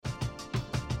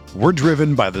We're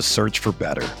driven by the search for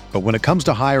better. But when it comes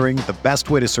to hiring, the best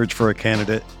way to search for a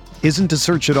candidate isn't to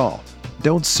search at all.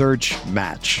 Don't search,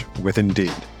 match with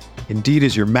Indeed. Indeed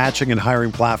is your matching and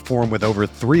hiring platform with over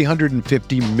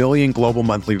 350 million global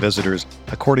monthly visitors,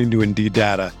 according to Indeed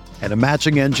data, and a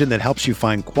matching engine that helps you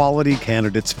find quality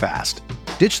candidates fast.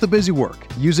 Ditch the busy work.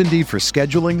 Use Indeed for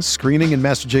scheduling, screening, and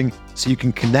messaging so you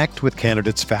can connect with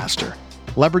candidates faster.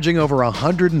 Leveraging over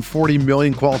 140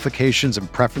 million qualifications and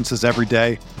preferences every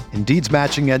day, Indeed's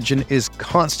matching engine is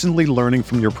constantly learning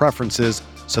from your preferences,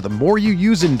 so the more you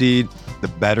use Indeed, the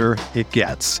better it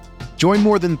gets. Join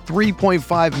more than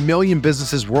 3.5 million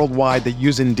businesses worldwide that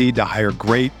use Indeed to hire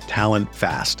great talent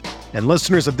fast. And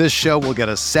listeners of this show will get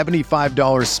a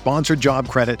 $75 sponsored job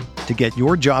credit to get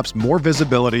your jobs more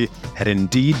visibility at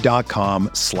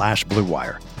Indeed.com/Blue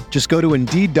Wire. Just go to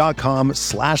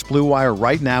Indeed.com/Blue Wire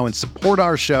right now and support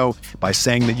our show by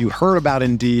saying that you heard about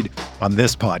Indeed on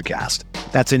this podcast.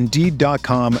 That's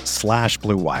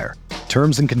Indeed.com/Blue Wire.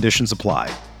 Terms and conditions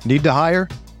apply. Need to hire?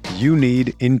 You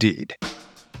need Indeed.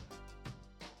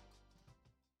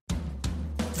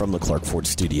 From the Clark Ford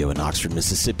Studio in Oxford,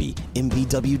 Mississippi,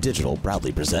 MVW Digital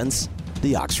proudly presents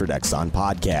the Oxford Exxon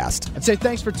Podcast. I'd say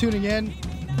thanks for tuning in,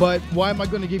 but why am I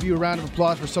going to give you a round of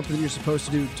applause for something that you're supposed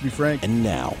to do, to be frank? And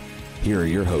now, here are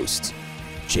your hosts,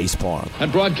 Chase Parham.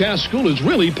 And broadcast school has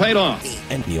really paid off.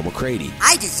 And Neil McCready.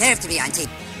 I deserve to be on TV.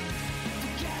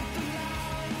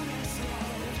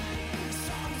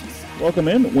 Welcome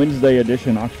in, Wednesday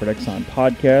edition Oxford Exxon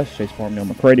Podcast. Chase Parham, Neil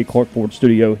McCready, Clark Ford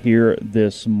Studio here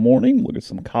this morning. Look at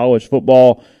some college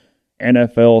football,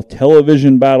 NFL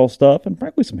television battle stuff, and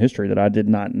frankly some history that I did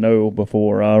not know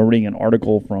before reading an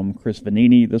article from Chris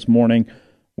Vanini this morning.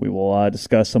 We will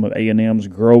discuss some of A&M's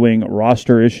growing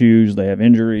roster issues. They have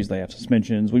injuries, they have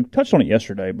suspensions. We touched on it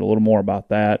yesterday, but a little more about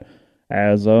that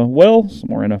as well, some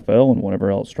more NFL and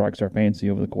whatever else strikes our fancy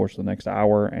over the course of the next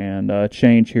hour, and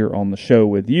change here on the show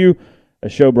with you. A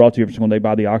show brought to you every single day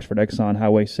by the Oxford Exxon,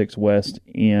 Highway 6 West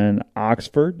in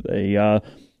Oxford. They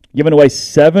giving away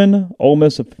 7 Ole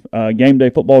Miss game day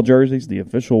football jerseys, the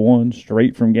official one,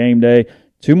 straight from game day.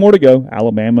 2 more to go,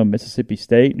 Alabama, Mississippi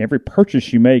State. And every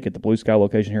purchase you make at the Blue Sky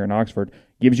location here in Oxford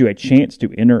gives you a chance to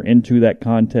enter into that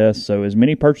contest. So as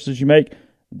many purchases you make,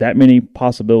 that many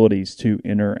possibilities to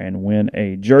enter and win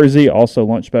a jersey. Also,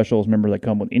 lunch specials. Remember, they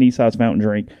come with any size fountain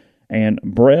drink and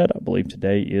bread. I believe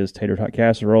today is tater tot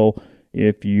casserole,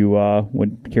 if you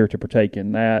would care to partake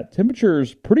in that.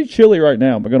 Temperature's pretty chilly right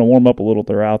now. We're going to warm up a little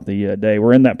throughout the day.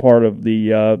 We're in that part of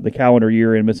the calendar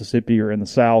year in Mississippi or in the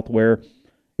South where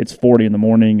it's 40 in the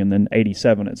morning and then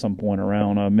 87 at some point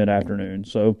around mid-afternoon.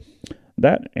 So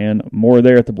that and more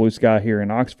there at the Blue Sky here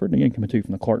in Oxford. And again, coming to you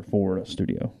from the Clark Ford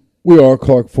studio. We are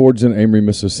Clark Ford's in Amory,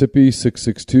 Mississippi,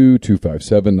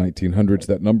 662-257-1900's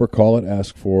that number. Call it.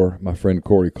 Ask for my friend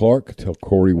Corey Clark. Tell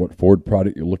Corey what Ford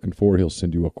product you're looking for. He'll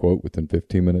send you a quote within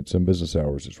 15 minutes in business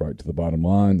hours. It's right to the bottom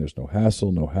line. There's no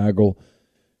hassle, no haggle.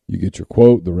 You get your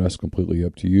quote. The rest completely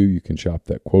up to you. You can shop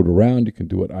that quote around. You can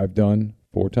do what I've done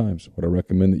 4 times, what I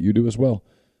recommend that you do as well.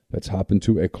 Let's hop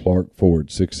into a Clark Ford,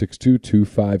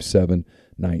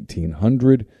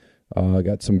 662-257-1900.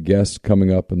 Got some guests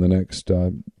coming up in the next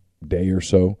day or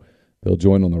so. They'll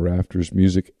join on the Rafters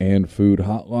Music and Food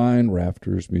Hotline.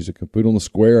 Rafters Music and Food on the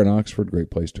Square in Oxford. Great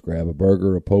place to grab a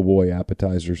burger, a po' boy,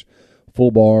 appetizers,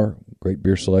 full bar, great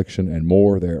beer selection, and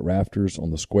more there at Rafters on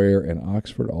the Square in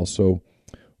Oxford. Also,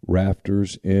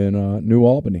 Rafters in New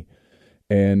Albany.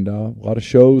 And a lot of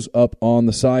shows up on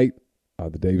the site.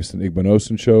 The Davison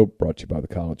Igbenosin Show, brought to you by the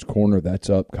College Corner.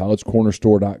 That's up,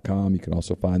 collegecornerstore.com. You can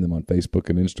also find them on Facebook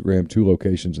and Instagram, 2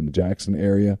 locations in the Jackson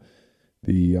area.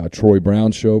 The Troy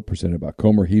Brown Show, presented by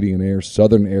Comer Heating and Air,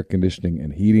 Southern Air Conditioning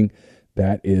and Heating.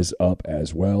 That is up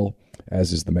as well,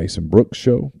 as is the Mason Brooks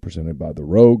Show, presented by The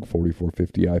Rogue,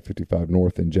 4450 I-55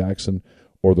 North in Jackson,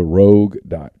 or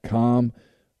therogue.com.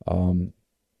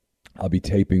 I'll be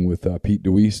taping with Pete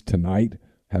DeWeese tonight.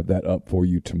 Have that up for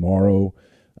you tomorrow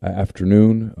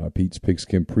afternoon. Pete's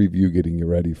Pigskin Preview, getting you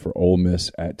ready for Ole Miss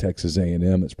at Texas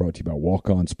A&M. It's brought to you by Walk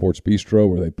On Sports Bistro,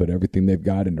 where they put everything they've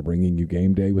got into bringing you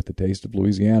game day with the taste of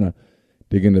Louisiana.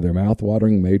 Dig into their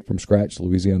mouth-watering, made-from-scratch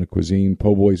Louisiana cuisine,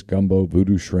 po' boys, gumbo,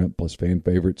 voodoo shrimp, plus fan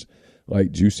favorites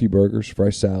like juicy burgers,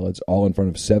 fresh salads, all in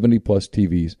front of 70-plus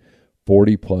TVs,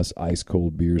 40-plus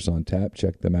ice-cold beers on tap.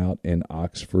 Check them out in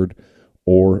Oxford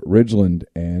or Ridgeland.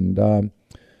 And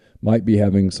might be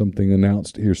having something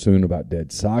announced here soon about Dead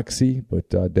Soxy,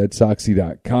 but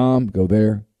deadsoxy.com. Go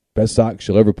there. Best socks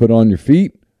you'll ever put on your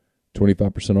feet.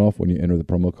 25% off when you enter the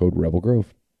promo code Rebel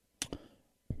Grove.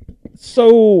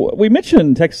 So we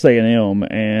mentioned Texas A&M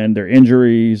and their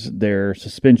injuries, their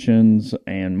suspensions,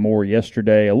 and more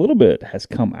yesterday. A little bit has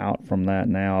come out from that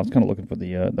now. I was kind of looking for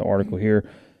the article here.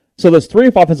 So there's 3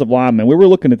 offensive linemen. We were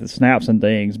looking at the snaps and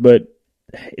things, but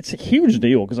it's a huge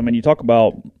deal because, I mean, you talk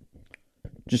about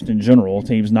just in general,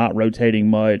 teams not rotating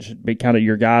much, kind of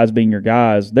your guys being your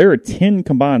guys. There are 10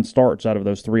 combined starts out of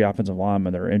those 3 offensive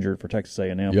linemen that are injured for Texas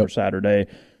A&M for Saturday.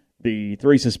 The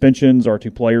 3 suspensions are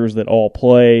 2 players that all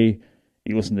play.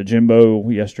 You listened to Jimbo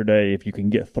yesterday, if you can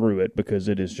get through it, because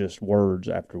it is just words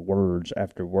after words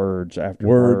after words after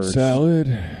words. Word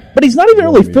salad. But he's not even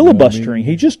really filibustering.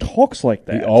 He just talks like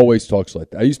that. He always talks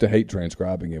like that. I used to hate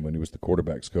transcribing him when he was the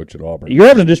quarterback's coach at Auburn. You're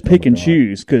having to just pick and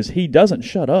choose because he doesn't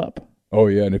shut up. Oh,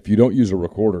 yeah, and if you don't use a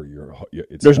recorder,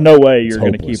 there's no way you're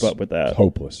going to keep up with that. It's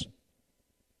hopeless.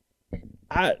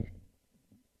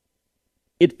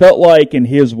 It felt like, in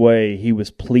his way, he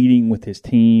was pleading with his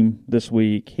team this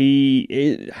week.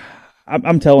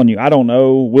 I'm telling you, I don't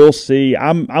know. We'll see.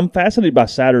 I'm fascinated by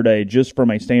Saturday just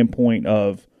from a standpoint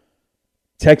of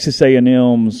Texas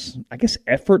A&M's, I guess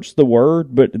effort's the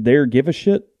word, but their give a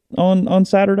shit on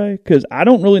Saturday, because I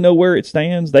don't really know where it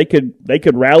stands. They could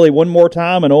rally one more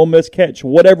time and Ole Miss catch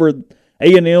whatever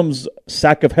A&M's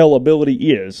sack of hell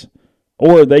ability is,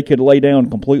 or they could lay down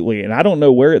completely. And I don't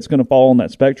know where it's going to fall on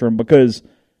that spectrum because,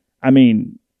 I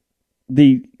mean,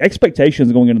 the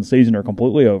expectations going into the season are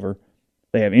completely over.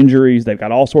 They have injuries. They've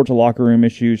got all sorts of locker room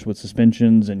issues with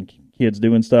suspensions and kids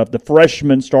doing stuff. The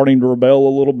freshmen starting to rebel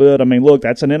a little bit. I mean, look,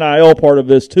 that's an NIL part of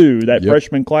this too. That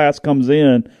freshman class comes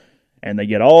in and they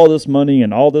get all this money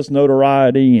and all this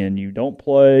notoriety, and you don't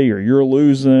play or you're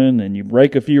losing and you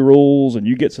break a few rules and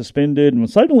you get suspended, and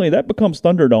suddenly that becomes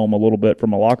Thunderdome a little bit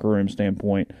from a locker room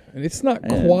standpoint. And it's not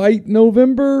quite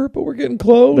November, but we're getting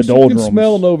close. The doldrums. You can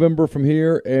smell November from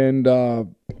here, and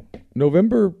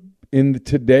November in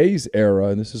today's era,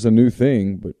 and this is a new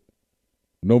thing, but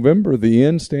November, the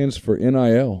N stands for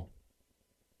NIL.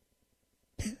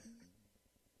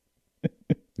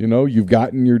 You know, you've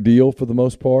gotten your deal for the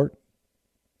most part.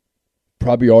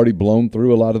 Probably already blown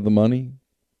through a lot of the money,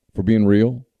 for being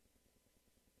real.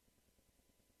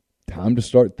 Time to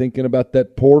start thinking about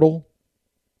that portal.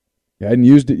 You hadn't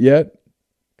used it yet,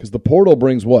 because the portal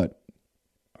brings what?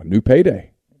 A new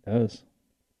payday. It does.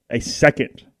 A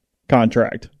second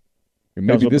contract. And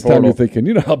maybe this time you're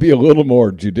thinking, I'll be a little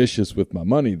more judicious with my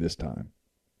money this time.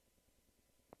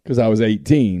 Because I was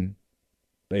 18,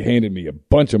 they handed me a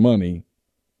bunch of money,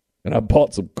 and I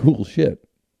bought some cool shit.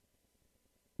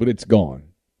 But it's gone.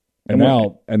 And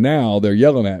now they're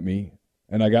yelling at me,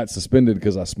 and I got suspended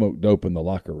because I smoked dope in the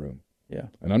locker room. Yeah.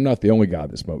 And I'm not the only guy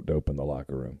that smoked dope in the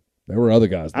locker room. There were other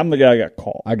guys. I'm the guy that got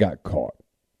caught. I got caught.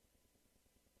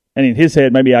 And in his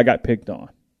head, maybe I got picked on.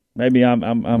 Maybe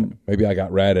I'm maybe I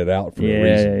got ratted out for a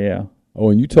reason. Yeah.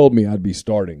 Oh, and you told me I'd be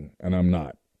starting, and I'm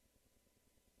not.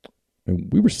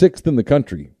 And we were 6th in the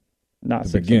country. Not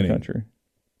 6th in the country.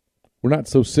 We're not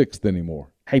so 6th anymore.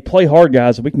 Hey, play hard,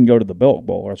 guys. We can go to the Belk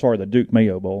Bowl, or the Duke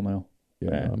Mayo Bowl now.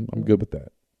 Yeah, I'm good with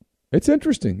that. It's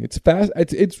interesting. It's fast.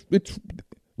 It's.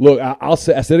 Look, I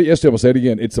said it yesterday. I'll say it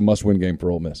again. It's a must-win game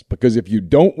for Ole Miss, because if you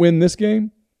don't win this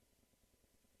game,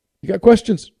 you got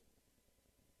questions.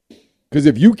 Because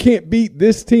if you can't beat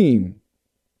this team,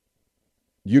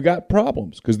 you got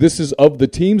problems. Because this is, of the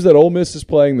teams that Ole Miss is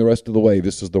playing the rest of the way,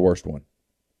 this is the worst one.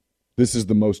 This is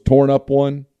the most torn up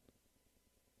one.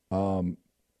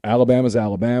 Alabama's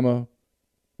Alabama.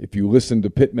 If you listen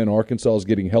to Pittman, Arkansas is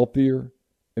getting healthier.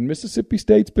 And Mississippi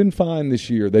State's been fine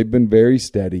this year. They've been very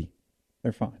steady.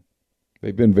 They're fine.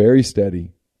 They've been very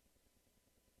steady.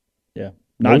 Yeah.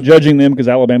 Not judging them, because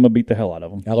Alabama beat the hell out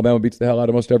of them. Alabama beats the hell out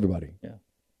of most everybody. Yeah.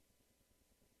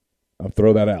 I'll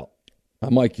throw that out.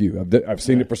 I'm like you. I've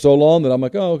seen it for so long that I'm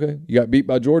like, oh, okay. You got beat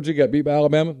by Georgia, you got beat by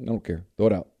Alabama. I don't care. Throw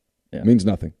it out. Yeah. It means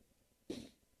nothing.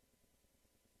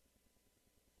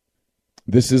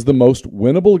 This is the most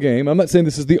winnable game. I'm not saying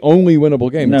this is the only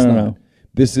winnable game. No.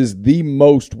 This is the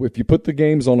most, if you put the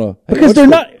games on a... Because they're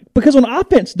not... Because on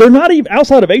offense, they're not even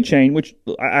outside of A-Chain, which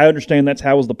I understand that's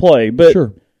how was the play, but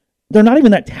sure. They're not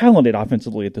even that talented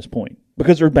offensively at this point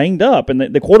because they're banged up and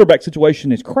the quarterback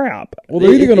situation is crap. Well,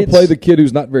 they're either going to play the kid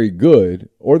who's not very good,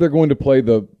 or they're going to play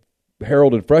the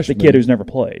heralded freshman. The kid who's never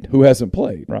played. Who hasn't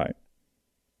played. Right.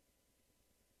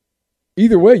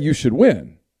 Either way, you should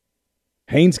win.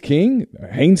 Haynes King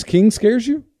scares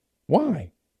you?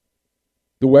 Why?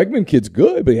 The Wegman kid's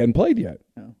good, but he hadn't played yet.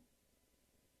 No.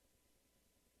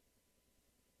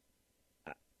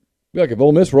 Be like if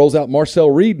Ole Miss rolls out Marcel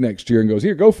Reed next year and goes,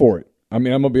 here, go for it. I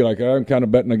mean, I'm going to be like, I'm kind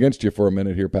of betting against you for a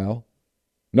minute here, pal.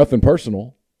 Nothing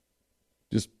personal.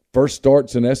 Just first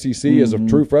starts in SEC as a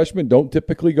true freshman don't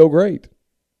typically go great.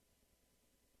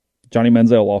 Johnny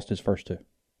Manziel lost his first two.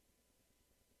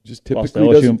 Just Lost to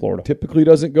typically LSU and Florida. typically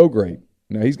doesn't go great.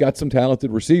 Now, he's got some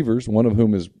talented receivers, one of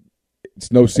whom it's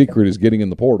no secret, is getting in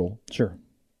the portal. Sure.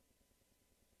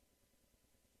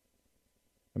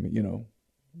 I mean,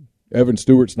 Evan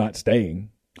Stewart's not staying.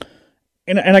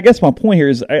 And I guess my point here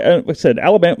is, like I said,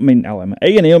 Alabama,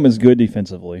 A&M is good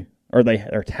defensively, or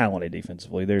they're talented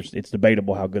defensively. It's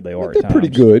debatable how good they are. They're at times. pretty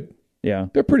good. Yeah,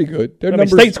 They're pretty good. Their I mean,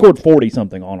 numbers, State scored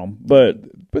 40-something on them,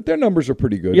 but their numbers are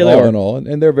pretty good. Yeah, they all are. in all,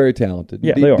 and they're very talented.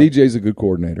 Yeah, they are. DJ's a good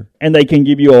coordinator. and they can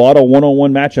give you a lot of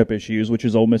one-on-one matchup issues, which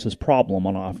is Ole Miss's problem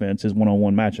on offense, is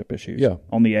one-on-one matchup issues. Yeah.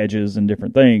 On the edges and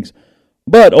different things.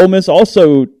 But Ole Miss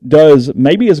also does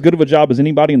maybe as good of a job as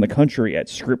anybody in the country at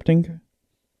scripting.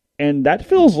 And that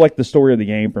feels like the story of the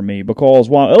game for me, because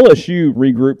while LSU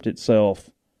regrouped itself,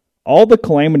 all the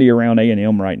calamity around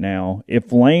A&M right now,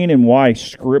 if Lane and Weiss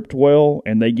script well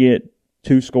and they get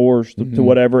 2 scores to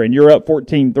whatever, and you're up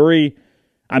 14-3,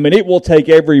 I mean, it will take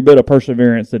every bit of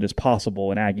perseverance that is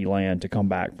possible in Aggie land to come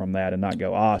back from that and not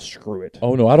go, screw it.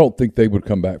 Oh, no, I don't think they would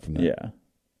come back from that. Yeah.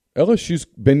 LSU's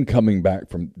been coming back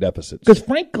from deficits. Because,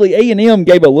 frankly, A&M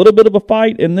gave a little bit of a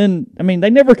fight, and then, I mean, they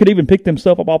never could even pick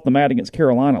themselves up off the mat against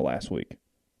Carolina last week.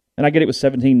 And I get it was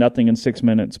 17-0 in 6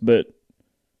 minutes, but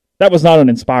that was not an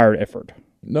inspired effort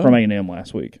from A&M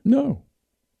last week. No.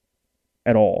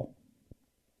 At all.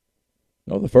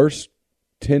 No, the first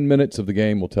 10 minutes of the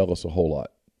game will tell us a whole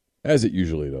lot, as it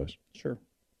usually does. Sure.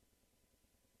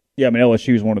 Yeah, I mean,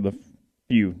 LSU is one of the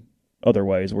few other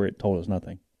ways where it told us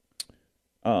nothing.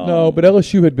 No, but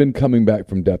LSU had been coming back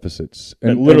from deficits.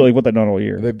 And literally what they've done all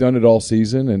year. They've done it all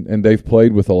season, and they've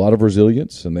played with a lot of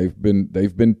resilience, and they've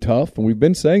been tough. And we've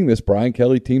been saying this, Brian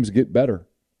Kelly teams get better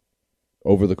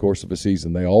over the course of a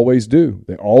season. They always do.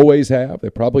 They always have. They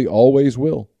probably always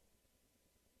will.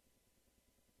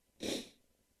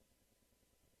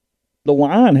 The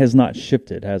line has not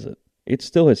shifted, has it? It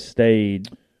still has stayed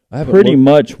I pretty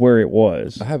much where it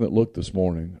was. I haven't looked this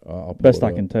morning. I'll pull Best it I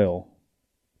up. can tell.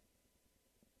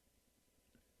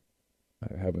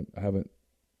 I haven't.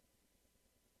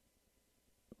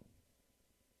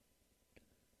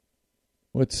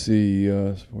 Let's see.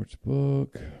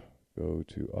 Sportsbook. Go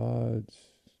to odds.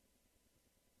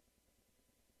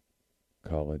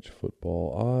 College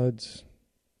football odds.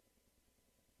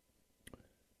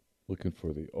 Looking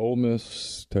for the Ole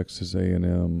Miss Texas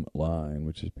A&M line,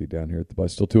 which is be down here at the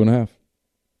bus. Still 2.5.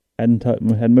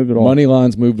 Hadn't moved at all. Money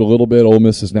line's moved a little bit. Ole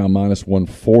Miss is now minus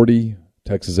 140.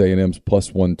 Texas A&M's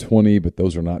plus 120, but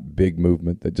those are not big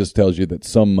movement. That just tells you that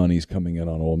some money's coming in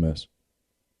on Ole Miss.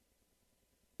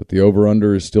 But the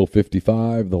over-under is still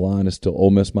 55. The line is still Ole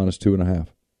Miss minus 2.5.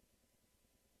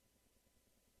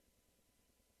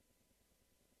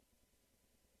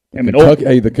 I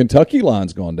mean, The Kentucky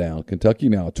line's gone down. Kentucky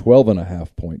now a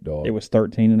 12.5 point dog. it was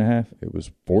 13.5. It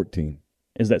was 14.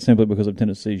 Is that simply because of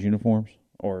Tennessee's uniforms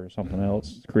or something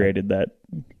else created that?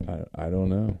 I don't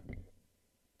know.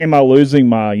 Am I losing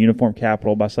my uniform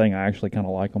capital by saying I actually kind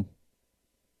of like them?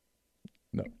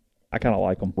 No. I kind of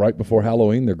like them. Right before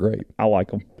Halloween, they're great. I like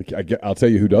them. I'll tell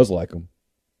you who does like them.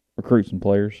 Recruits and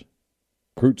players.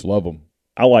 Recruits love them.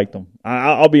 I like them.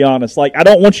 I'll be honest. Like, I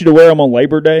don't want you to wear them on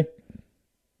Labor Day,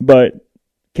 but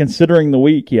considering the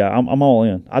week, yeah, I'm all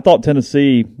in. I thought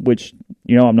Tennessee, which,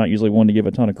 I'm not usually one to give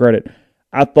a ton of credit,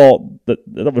 I thought that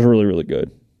was really, really good.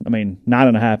 I mean,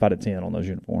 9.5 out of 10 on those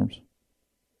uniforms.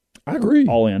 I agree.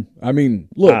 All in. I mean,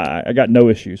 look, I got no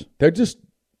issues. there just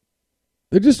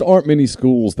aren't many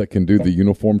schools that can do the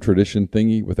uniform tradition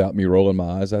thingy without me rolling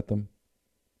my eyes at them.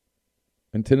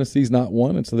 And Tennessee's not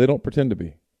one, and so they don't pretend to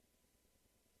be.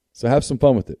 So have some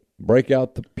fun with it. Break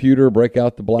out the pewter, break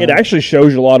out the black. It actually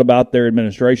shows you a lot about their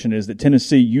administration is that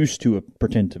Tennessee used to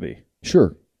pretend to be.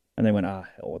 Sure. And they went, hell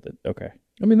with it. Okay.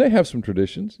 I mean, they have some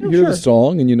traditions. You Oh, hear sure. the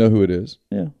song, and you know who it is.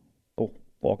 Yeah. Cool.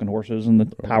 Walking horses and the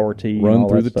power tee. and Run all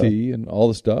through that the stuff. tee and all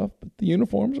the stuff. But the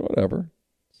uniforms, whatever.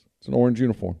 It's an orange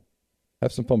uniform.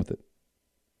 Have some fun with it.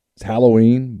 It's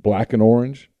Halloween, black and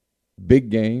orange, big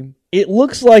game. It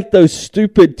looks like those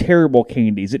stupid, terrible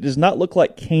candies. It does not look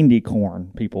like candy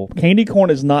corn, people. Candy corn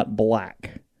is not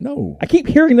black. No. I keep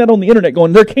hearing that on the internet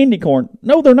going, they're candy corn.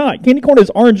 No, they're not. Candy corn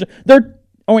is orange.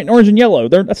 Orange and yellow.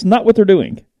 That's not what they're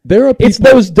doing. There are people, It's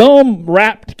those dumb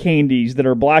wrapped candies that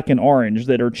are black and orange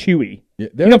that are chewy. Yeah,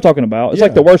 You know what I'm talking about? It's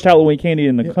like the worst Halloween candy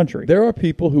in the country. There are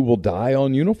people who will die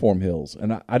on uniform hills,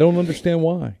 and I don't understand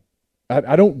why.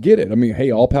 I don't get it. I mean,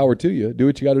 hey, all power to you. Do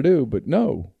what you got to do, but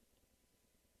no.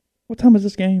 What time is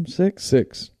this game? 6?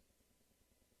 6.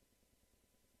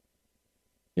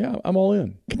 Yeah, I'm all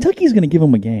in. Kentucky's going to give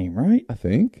them a game, right? I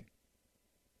think.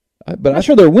 But I'm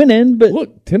sure they're winning, but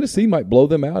look, Tennessee might blow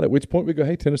them out, at which point we go,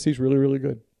 hey, Tennessee's really, really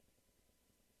good.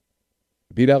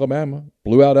 Beat Alabama,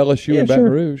 blew out LSU in Baton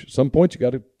Rouge. At some point, you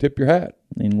got to tip your hat.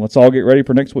 And let's all get ready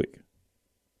for next week.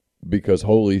 Because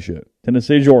holy shit.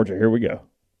 Tennessee, Georgia, here we go.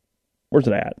 Where's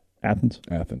it at? Athens?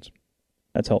 Athens.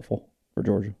 That's helpful for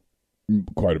Georgia.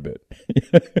 Quite a bit.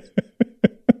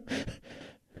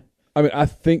 I mean, I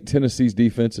think Tennessee's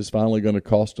defense is finally going to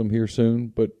cost them here soon,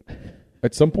 but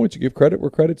at some point you give credit where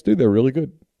credit's due. They're really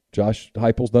good. Josh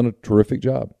Heupel's done a terrific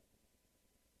job.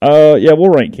 Yeah,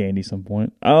 we'll rank candy some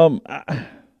point. No,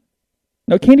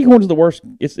 candy corn's the worst.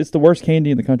 It's the worst candy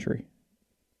in the country.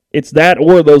 It's that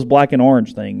or those black and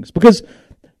orange things, because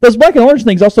those black and orange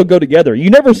things also go together. You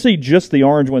never see just the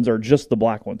orange ones or just the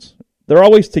black ones. They're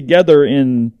always together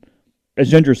in,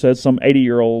 as Ginger says, some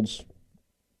 80-year-old's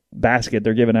basket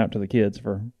they're giving out to the kids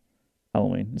for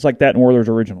Halloween. It's like that in Werther's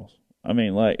Originals. I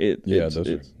mean, like it. Yeah, it's, those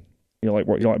it's, are. You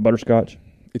like butterscotch?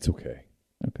 It's okay.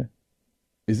 Okay.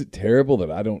 Is it terrible that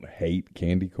I don't hate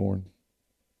candy corn?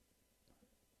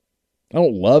 I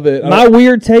don't love it. My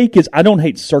weird take is I don't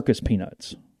hate circus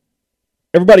peanuts.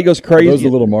 Everybody goes crazy. Those are the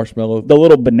little marshmallow? The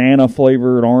little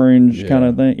banana-flavored orange kind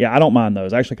of thing. Yeah, I don't mind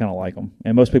those. I actually kind of like them.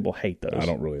 And most people hate those. I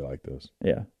don't really like those.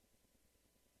 Yeah.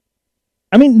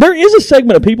 I mean, there is a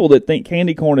segment of people that think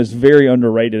candy corn is very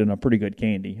underrated and a pretty good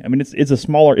candy. I mean,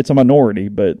 it's a minority,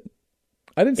 but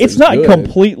I didn't say it's not good.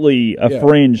 Completely a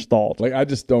fringe thought. Like, I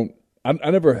just don't.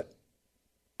 I never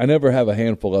have a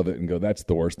handful of it and go, that's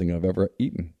the worst thing I've ever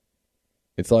eaten.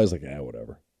 It's always like,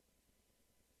 whatever.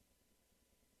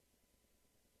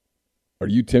 Are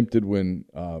you tempted when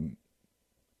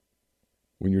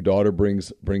your daughter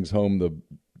brings home the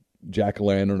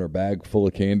jack-o'-lantern or bag full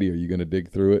of candy? Are you going to dig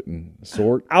through it and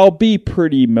sort? I'll be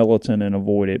pretty militant and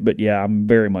avoid it, but yeah, I'm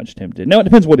very much tempted. Now, it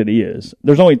depends what it is.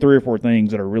 There's only 3 or 4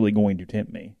 things that are really going to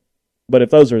tempt me. But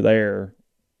if those are there,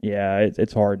 yeah,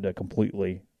 it's hard to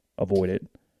completely avoid it.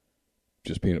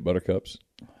 Just peanut butter cups?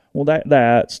 Well,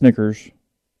 that Snickers.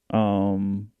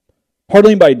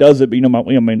 Hardly anybody does it, but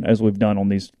I mean, as we've done on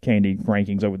these candy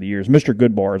rankings over the years, Mr.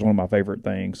 Goodbar is one of my favorite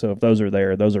things. So if those are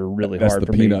there, those are really hard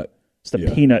for peanut. me. It's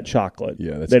the peanut chocolate.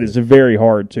 Yeah, that is very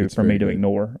hard for me to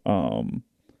ignore.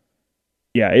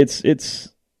 Yeah, it's.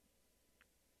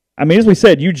 I mean, as we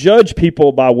said, you judge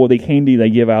people by the candy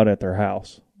they give out at their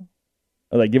house.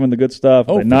 Are they giving the good stuff?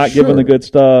 Are they not giving the good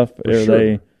stuff?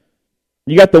 They?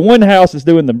 You got the one house that's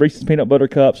doing the Reese's peanut butter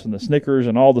cups and the Snickers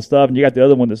and all the stuff, and you got the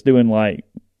other one that's doing like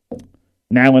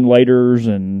Now and Laters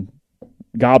and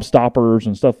Gobstoppers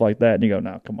and stuff like that. And you go,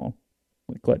 no, come on,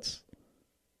 like, let's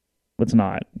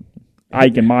not.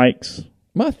 Ike and Mike's.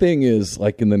 My thing is,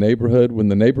 like, in the neighborhood, when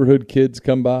the neighborhood kids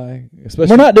come by,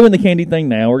 especially, we're not doing the candy thing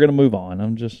now. We're going to move on.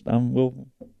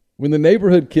 When the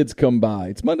neighborhood kids come by,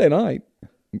 it's Monday night.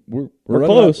 We're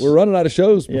close. We're running out of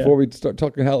shows before we start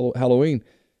talking Halloween.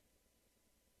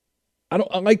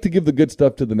 I like to give the good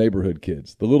stuff to the neighborhood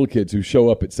kids, the little kids who show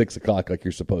up at 6 o'clock like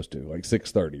you're supposed to, like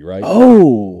 6:30, right?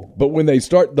 Oh, but when they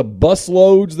start the bus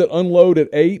loads that unload at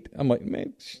 8, I'm like,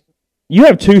 man, you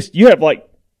have like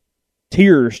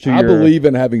tiers to. I believe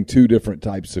in having 2 different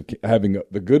types of having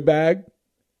the good bag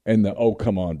and the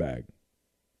come on bag.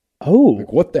 Oh,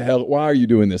 like, what the hell? Why are you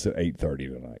doing this at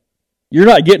 8:30 tonight? You're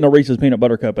not getting a Reese's peanut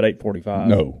butter cup at 8:45.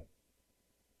 No.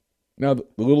 Now the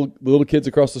little kids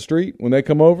across the street, when they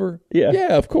come over,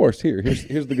 yeah, of course. Here's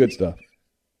the good stuff.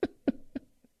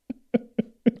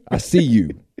 I see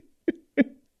you.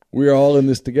 We're all in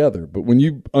this together. But when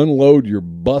you unload your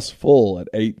bus full at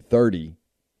 8:30,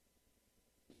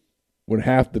 when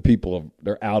half the people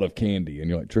they're out of candy, and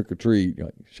you're like, trick or treat, you're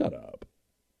like, shut up.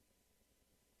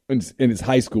 And it's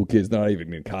high school kids, not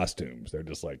even in costumes. They're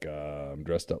just like, I'm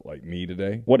dressed up like me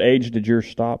today. What age did yours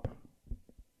stop?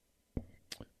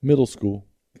 Middle school.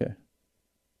 Okay.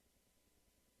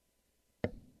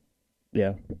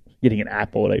 Yeah. Getting an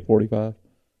apple at 8:45.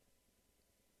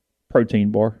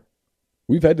 Protein bar.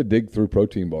 We've had to dig through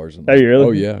protein bars. Oh, really?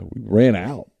 Oh, yeah. We ran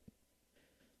out.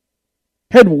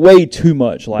 Had way too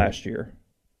much last year.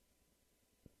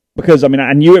 Because, I mean,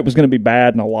 I knew it was going to be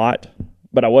bad and a lot,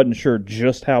 but I wasn't sure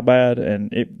just how bad.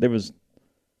 And it was,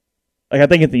 like, I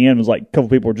think at the end it was like a couple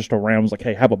people were just around. It was like,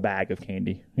 hey, have a bag of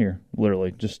candy. Here,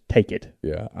 literally, just take it.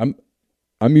 Yeah, I'm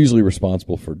usually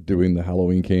responsible for doing the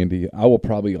Halloween candy. I will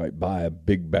probably like buy a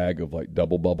big bag of like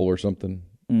Double Bubble or something.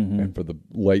 Mm-hmm. And for the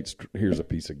late, here's a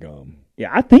piece of gum. Yeah,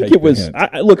 I think it was,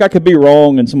 look, I could be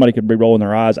wrong and somebody could be rolling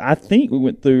their eyes. I think we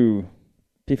went through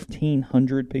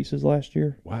 1,500 pieces last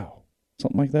year. Wow.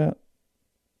 Something like that.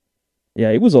 Yeah,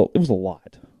 it was a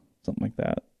lot. Something like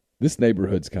that. This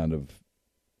neighborhood's kind of,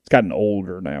 it's gotten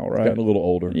older now, right? It's gotten a little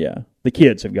older. Yeah. The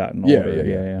kids have gotten older.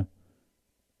 Yeah.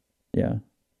 Yeah.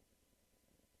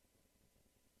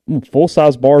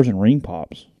 Full-size bars and ring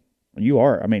pops. You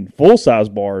are. I mean, full-size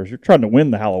bars, you're trying to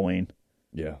win the Halloween.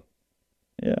 Yeah.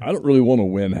 Yeah. I don't really want to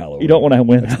win Halloween. You don't want to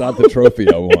win. That's not the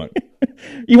trophy I want.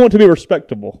 You want to be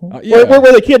respectable. Yeah.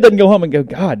 Where the kid doesn't go home and go,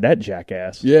 God, that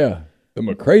jackass. Yeah. The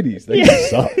McCrady's, they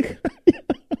suck.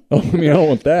 I mean, I don't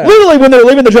want that. Literally, when they're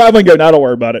leaving the driveway and go, no, don't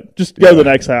worry about it. Just go to the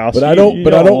next house. But I don't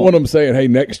want them saying, hey,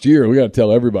 next year we got to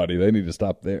tell everybody they need to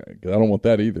stop there. Because I don't want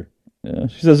that either. Yeah.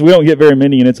 She says, we don't get very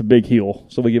many and it's a big hill,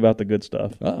 so we give out the good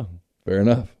stuff. Oh, fair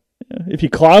enough. Yeah. If you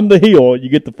climb the hill, you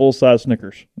get the full-size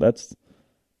Snickers. That's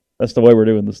the way we're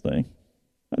doing this thing.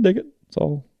 I dig it. It's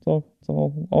all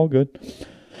good.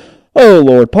 Oh,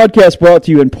 Lord. Podcast brought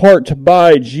to you in part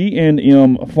by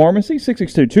G&M Pharmacy,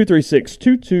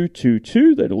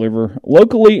 662-236-2222. They deliver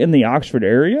locally in the Oxford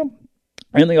area,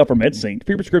 and they offer MedSync.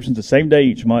 3 prescriptions the same day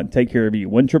each month. Take care of you.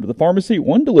 1 trip to the pharmacy,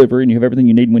 1 delivery, and you have everything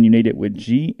you need when you need it with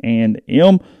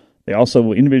G&M. They also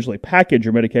will individually package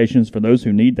your medications for those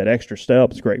who need that extra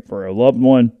step. It's great for a loved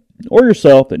one or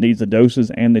yourself that needs the doses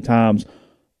and the times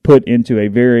put into a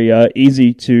very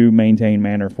easy-to-maintain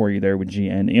manner for you there with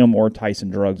G&M or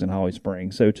Tyson Drugs in Holly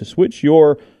Springs. So to switch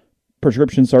your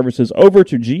prescription services over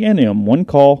to G&M, 1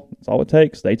 call, that's all it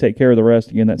takes. They take care of the rest.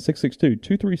 Again, that's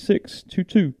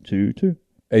 662-236-2222.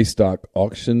 A-Stock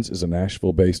Auctions is a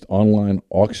Nashville-based online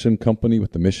auction company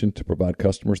with the mission to provide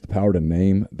customers the power to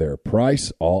name their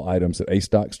price. All items at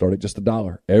A-Stock start at just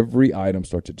 $1. Every item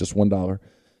starts at just $1.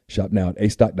 Shop now at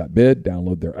astock.bid.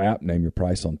 Download their app. Name your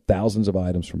price on thousands of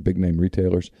items from big-name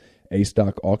retailers.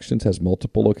 A-Stock Auctions has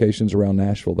multiple locations around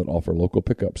Nashville that offer local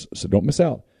pickups, so don't miss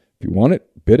out. If you want it,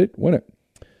 bid it, win it.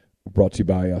 Brought to you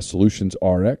by Solutions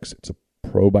RX. It's a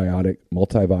probiotic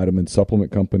multivitamin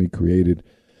supplement company created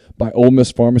by Ole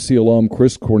Miss Pharmacy alum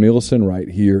Chris Cornelison right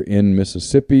here in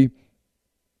Mississippi.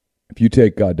 If you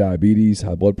take diabetes,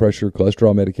 high blood pressure,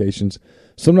 cholesterol medications,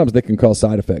 sometimes they can cause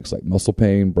side effects like muscle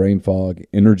pain, brain fog,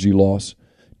 energy loss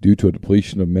due to a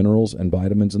depletion of minerals and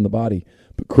vitamins in the body.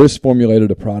 But Chris formulated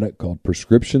a product called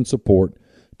Prescription Support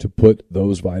to put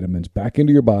those vitamins back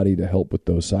into your body to help with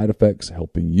those side effects,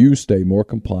 helping you stay more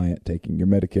compliant, taking your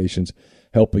medications,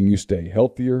 helping you stay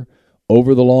healthier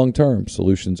over the long term.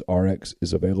 Solutions RX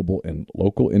is available in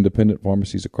local independent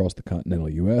pharmacies across the continental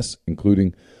U.S.,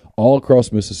 including all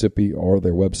across Mississippi, or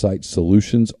their website,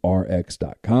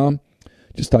 solutionsrx.com.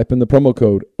 Just type in the promo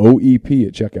code OEP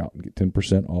at checkout and get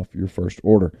 10% off your first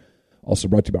order. Also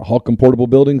brought to you by Holcomb Portable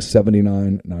Buildings,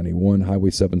 7991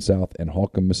 Highway 7 South in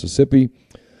Holcomb, Mississippi.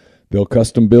 They'll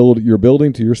custom build your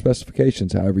building to your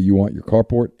specifications, however you want your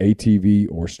carport, ATV,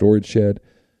 or storage shed,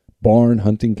 barn,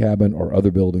 hunting cabin, or other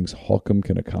buildings. Holcomb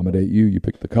can accommodate you. You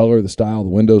pick the color, the style, the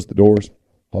windows, the doors.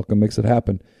 Holcomb makes it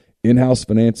happen. In-house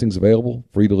financing is available,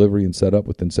 free delivery and setup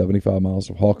within 75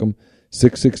 miles of Holcomb.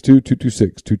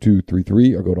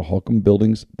 662-226-2233 or go to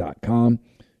holcombbuildings.com. You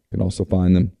can also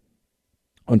find them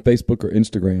on Facebook or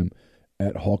Instagram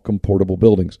at Holcomb Portable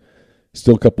Buildings.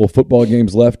 Still a couple of football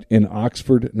games left in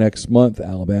Oxford next month,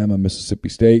 Alabama, Mississippi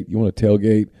State. You want to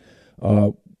tailgate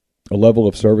a level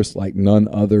of service like none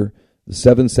other. The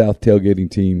 7 South tailgating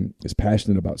team is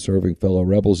passionate about serving fellow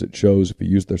rebels. It shows. If you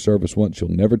use their service once, you'll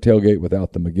never tailgate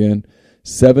without them again.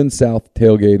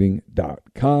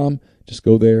 7southtailgating.com. Just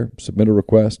go there, submit a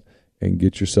request, and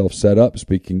get yourself set up.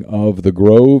 Speaking of the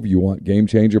Grove, you want Game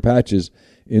Changer patches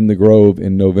in the Grove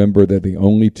in November. They're the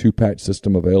only 2-patch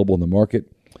system available in the market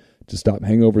to stop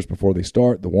hangovers before they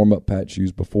start. The warm-up patch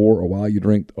used before or while you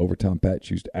drink. The overtime patch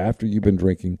used after you've been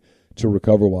drinking to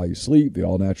recover while you sleep. The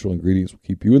all-natural ingredients will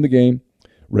keep you in the game,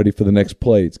 ready for the next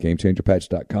play. It's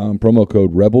GameChangerPatch.com. Promo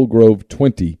code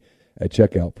RebelGrove20 at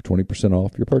checkout for 20%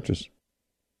 off your purchase.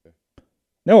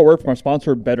 Now a word from our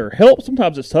sponsor, BetterHelp.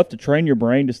 Sometimes it's tough to train your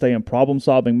brain to stay in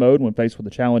problem-solving mode when faced with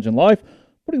a challenge in life.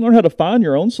 But you learn how to find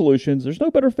your own solutions. There's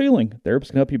no better feeling. Therapists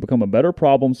can help you become a better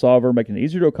problem solver, making it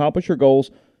easier to accomplish your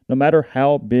goals no matter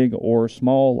how big or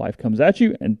small life comes at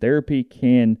you, and therapy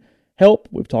can help.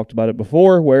 We've talked about it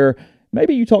before, where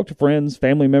maybe you talk to friends,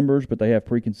 family members, but they have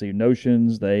preconceived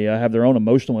notions. They have their own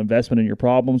emotional investment in your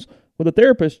problems. With a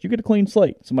therapist, you get a clean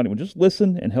slate. Somebody will just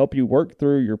listen and help you work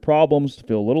through your problems to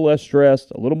feel a little less stressed,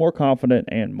 a little more confident,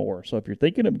 and more. So if you're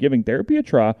thinking of giving therapy a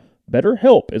try,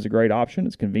 BetterHelp is a great option.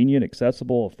 It's convenient,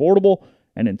 accessible, affordable,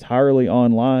 and entirely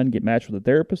online. Get matched with a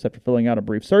therapist after filling out a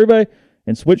brief survey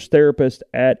and switch therapist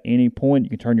at any point.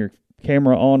 You can turn your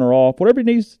camera on or off, whatever it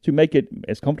needs to make it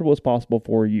as comfortable as possible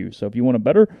for you. So if you want a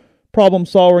better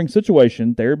problem-solving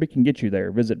situation, therapy can get you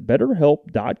there. Visit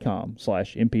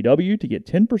betterhelp.com/MPW to get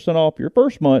 10% off your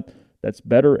first month. That's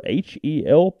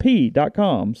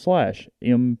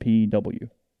betterhelp.com/MPW.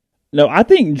 No, I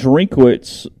think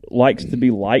Drinkwitz likes to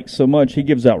be liked so much, he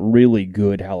gives out really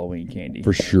good Halloween candy.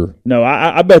 For sure. No,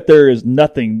 I bet there is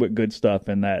nothing but good stuff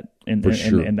in that in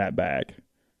that bag.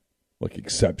 Like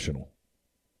exceptional.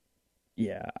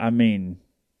 Yeah, I mean,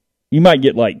 you might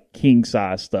get like king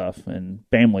size stuff and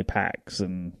family packs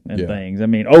and things. I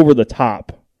mean, over the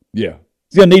top. Yeah.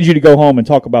 He's going to need you to go home and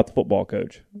talk about the football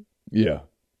coach. Yeah.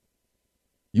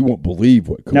 You won't believe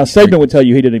what Coach Now, Saban would tell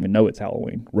you he didn't even know it's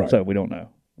Halloween. Right. So we don't know.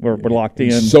 We're locked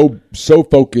in. He's so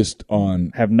focused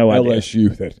on have no idea.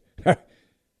 LSU that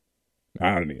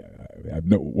I don't have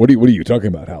no. What are you talking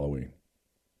about? Halloween?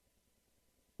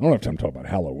 I don't have time to talk about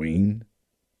Halloween.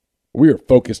 We are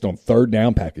focused on third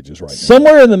down packages right now.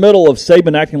 Somewhere in the middle of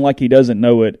Saban acting like he doesn't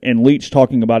know it and Leach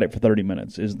talking about it for 30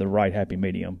 minutes is the right happy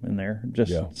medium in there.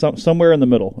 Just somewhere in the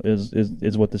middle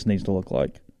is what this needs to look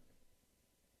like.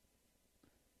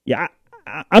 Yeah,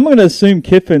 I'm going to assume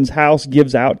Kiffin's house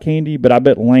gives out candy, but I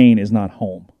bet Lane is not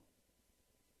home.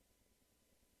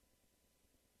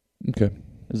 Okay.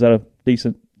 Is that a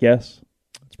decent guess?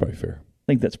 That's probably fair. I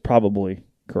think that's probably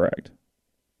correct.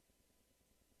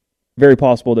 Very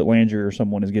possible that Landry or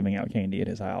someone is giving out candy at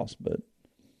his house, but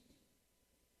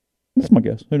that's my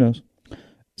guess. Who knows?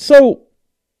 So,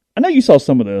 I know you saw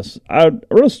some of this. I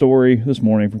wrote a story this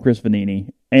morning from Chris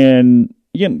Vanini, and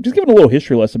again, just giving a little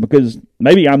history lesson because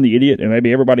maybe I'm the idiot and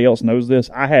maybe everybody else knows this.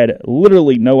 I had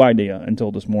literally no idea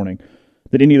until this morning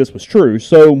that any of this was true.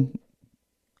 So,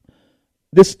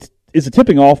 this is a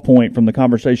tipping off point from the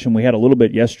conversation we had a little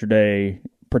bit yesterday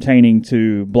pertaining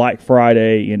to Black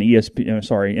Friday and in the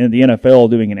NFL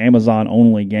doing an Amazon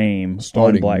only game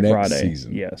starting on Black next Friday.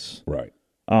 Season. Yes, right.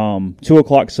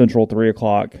 2:00 Central,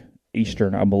 3:00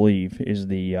 Eastern, I believe, is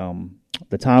the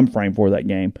time frame for that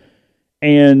game.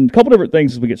 And a couple different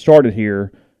things as we get started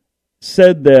here.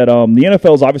 Said that the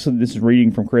NFL is obviously, this is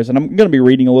reading from Chris, and I'm going to be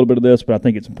reading a little bit of this, but I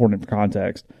think it's important for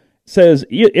context. Says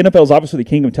NFL is obviously the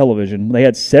king of television. They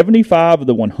had 75 of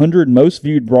the 100 most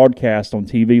viewed broadcasts on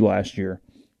TV last year.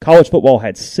 College football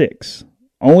had 6.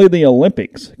 Only the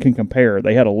Olympics can compare.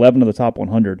 They had 11 of the top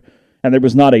 100. And there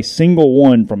was not a single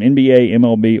one from NBA,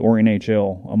 MLB, or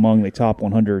NHL among the top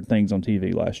 100 things on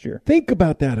TV last year. Think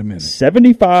about that a minute.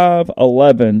 75,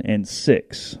 11, and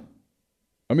 6.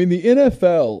 I mean, the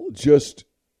NFL just...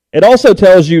 It also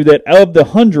tells you that of the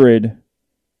 100,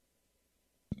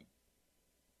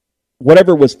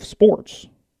 whatever was sports.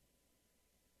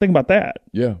 Think about that.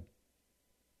 Yeah.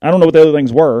 I don't know what the other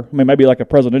things were. I mean, maybe like a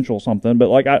presidential something,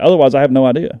 but otherwise I have no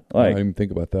idea. I didn't even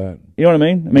think about that. You know what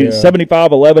I mean? I mean, it's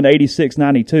 75, 11, 86,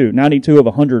 92. 92 of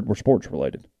 100 were sports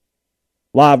related.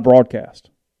 Live broadcast.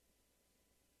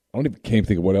 Can't even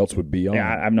think of what else would be on.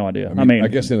 Yeah, I have no idea. I mean, I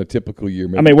guess in a typical year,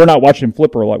 maybe. we're not watching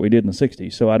Flipper like we did in the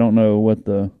 60s, so I don't know what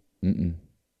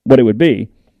what it would be.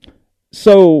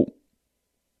 So,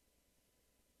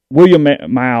 William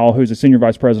Mao, who's a senior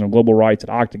vice president of global rights at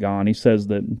Octagon, he says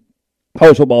that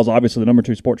college football is obviously the number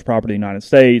 2 sports property in the United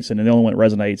States, and the only one that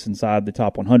resonates inside the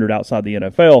top 100 outside the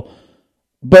NFL.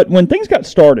 But when things got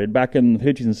started back in the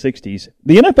 50s and 60s,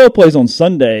 the NFL plays on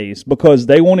Sundays because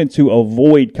they wanted to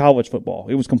avoid college football.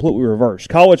 It was completely reversed.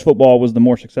 College football was the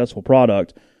more successful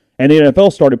product, and the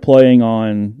NFL started playing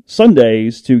on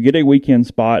Sundays to get a weekend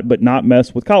spot but not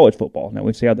mess with college football. Now,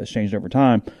 we see how that's changed over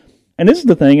time. And this is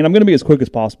the thing, and I'm going to be as quick as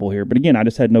possible here, but again, I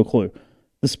just had no clue.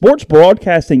 The Sports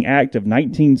Broadcasting Act of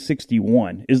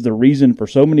 1961 is the reason for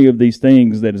so many of these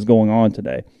things that is going on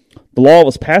today. The law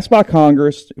was passed by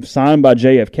Congress, it was signed by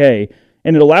JFK,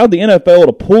 and it allowed the NFL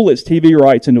to pool its TV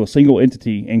rights into a single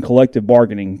entity and collective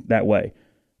bargaining that way.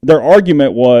 Their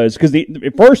argument was, because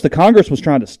at first the Congress was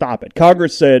trying to stop it.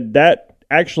 Congress said that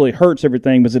actually hurts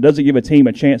everything because it doesn't give a team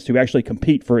a chance to actually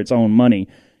compete for its own money.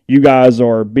 You guys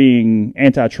are being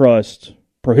antitrust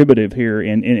prohibitive here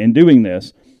in doing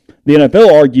this. The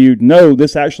NFL argued, no,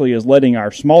 this actually is letting our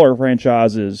smaller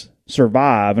franchises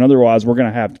survive, and otherwise we're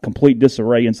going to have complete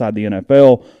disarray inside the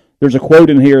NFL. There's a quote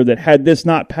in here that had this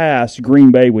not passed,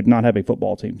 Green Bay would not have a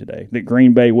football team today, that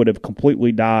Green Bay would have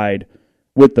completely died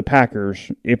with the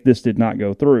Packers if this did not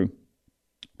go through.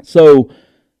 So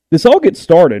this all gets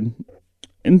started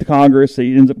in the Congress.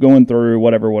 It ends up going through,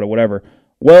 whatever.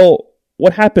 Well,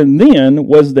 what happened then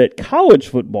was that college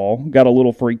football got a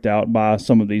little freaked out by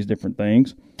some of these different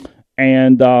things,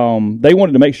 and they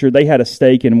wanted to make sure they had a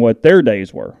stake in what their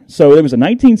days were. So there was a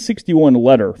 1961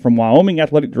 letter from Wyoming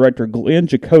Athletic Director Glenn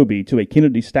Jacoby to a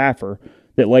Kennedy staffer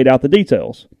that laid out the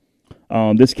details.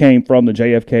 This came from the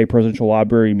JFK Presidential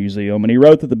Library Museum, and he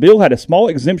wrote that the bill had a small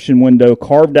exemption window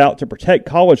carved out to protect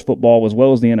college football as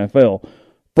well as the NFL.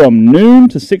 from noon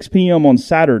to 6 p.m. on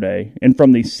Saturday, and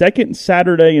from the second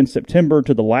Saturday in September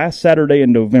to the last Saturday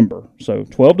in November, so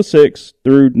 12 to 6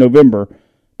 through November,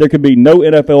 there could be no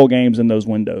NFL games in those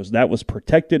windows. That was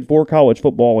protected for college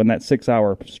football in that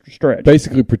 6-hour stretch.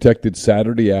 Basically protected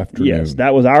Saturday afternoon. Yes,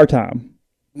 that was our time.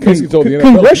 Basically told the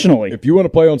NFL, congressionally. If you want to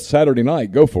play on Saturday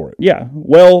night, go for it. Yeah.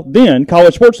 Well, then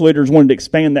college sports leaders wanted to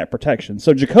expand that protection.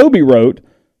 So Jacoby wrote,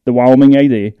 the Wyoming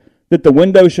AD, that the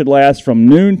window should last from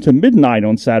noon to midnight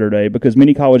on Saturday because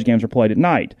many college games are played at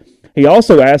night. He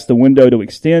also asked the window to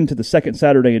extend to the second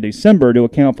Saturday in December to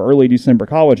account for early December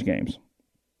college games.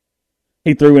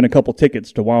 He threw in a couple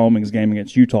tickets to Wyoming's game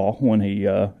against Utah when he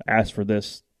asked for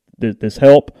this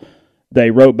help. They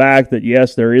wrote back that,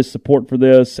 yes, there is support for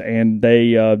this, and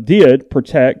they did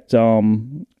protect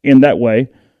in that way.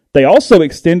 They also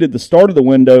extended the start of the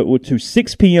window to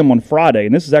 6 p.m. on Friday,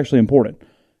 and this is actually important.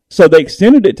 So they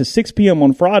extended it to 6 p.m.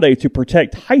 on Friday to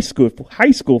protect high school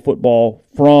football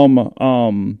from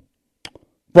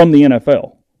the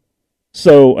NFL.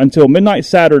 So until midnight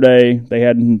Saturday, they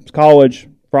had college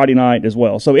Friday night as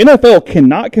well. So NFL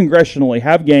cannot congressionally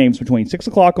have games between 6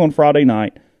 o'clock on Friday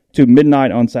night to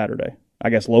midnight on Saturday. I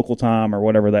guess local time or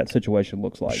whatever that situation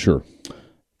looks like. Sure.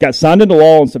 Got signed into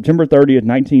law on September 30th,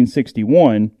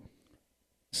 1961.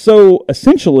 So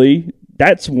essentially,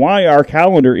 that's why our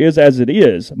calendar is as it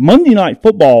is. Monday Night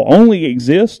Football only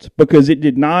exists because it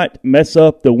did not mess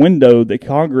up the window that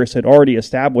Congress had already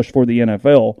established for the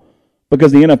NFL,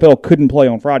 because the NFL couldn't play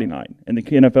on Friday night and the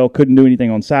NFL couldn't do anything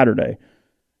on Saturday.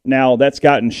 Now, that's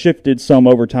gotten shifted some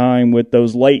over time with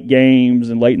those late games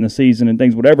and late in the season and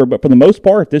things, whatever. But for the most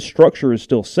part, this structure is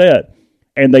still set.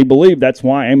 And they believe that's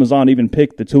why Amazon even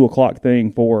picked the 2 o'clock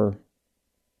thing for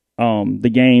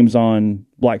the games on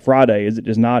Black Friday, is it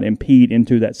does not impede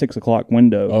into that 6 o'clock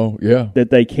window. Oh, yeah. That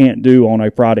they can't do on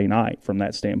a Friday night from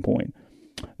that standpoint.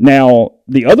 Now,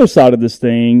 the other side of this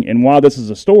thing, and why this is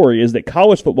a story, is that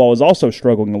college football is also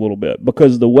struggling a little bit,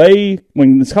 because the way,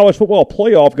 when this college football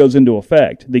playoff goes into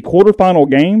effect, the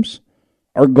quarterfinal games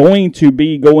are going to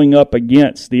be going up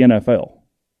against the NFL.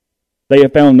 They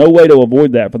have found no way to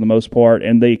avoid that for the most part,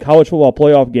 and the college football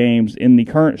playoff games in the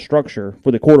current structure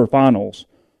for the quarterfinals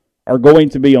are going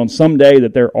to be on some day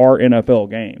that there are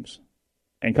NFL games.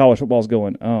 And college football is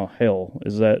going, oh, hell,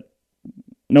 is that...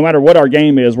 No matter what our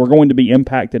game is, we're going to be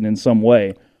impacted in some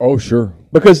way. Oh, sure.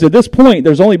 Because at this point,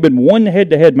 there's only been one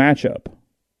head-to-head matchup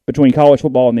between college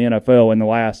football and the NFL in the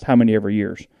last how many ever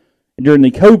years. And during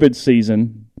the COVID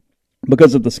season,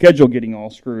 because of the schedule getting all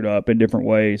screwed up in different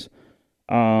ways,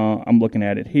 I'm looking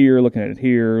at it here, looking at it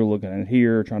here, looking at it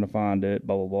here, trying to find it,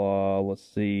 blah, blah, blah. Let's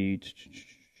see.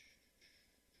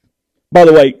 By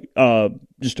the way,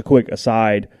 just a quick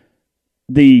aside,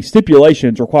 the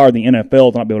stipulations require the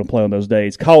NFL to not be able to play on those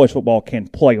days. College football can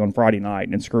play on Friday night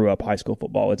and screw up high school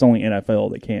football. It's only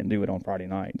NFL that can't do it on Friday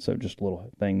night. So just a little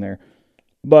thing there.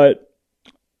 But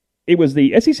it was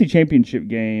the SEC championship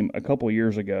game a couple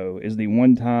years ago is the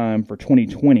one time for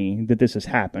 2020 that this has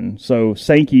happened. So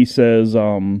Sankey says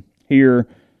here,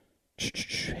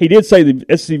 he did say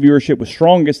the SEC viewership was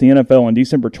strongest in the NFL in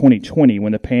December 2020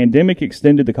 when the pandemic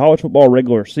extended the college football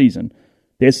regular season.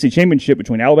 The SEC championship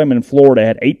between Alabama and Florida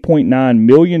had 8.9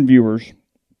 million viewers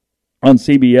on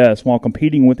CBS while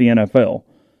competing with the NFL.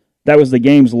 That was the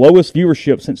game's lowest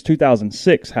viewership since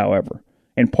 2006, however.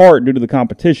 In part due to the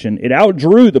competition, it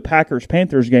outdrew the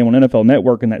Packers-Panthers game on NFL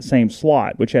Network in that same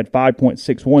slot, which had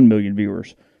 5.61 million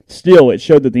viewers. Still, it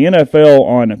showed that the NFL,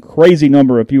 on a crazy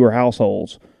number of fewer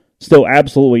households, still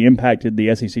absolutely impacted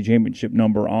the SEC championship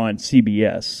number on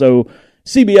CBS. So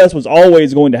CBS was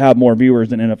always going to have more viewers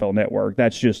than NFL Network.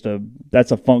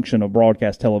 That's a function of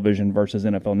broadcast television versus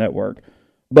NFL Network.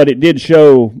 But it did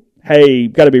show, hey,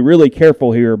 got to be really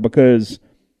careful here, because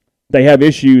they have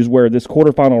issues where this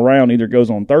quarterfinal round either goes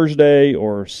on Thursday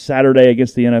or Saturday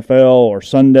against the NFL or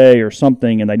Sunday or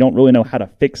something, and they don't really know how to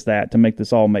fix that to make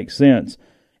this all make sense.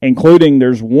 Including,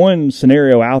 there's one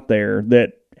scenario out there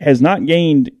that has not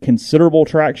gained considerable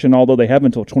traction, although they have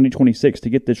until 2026 to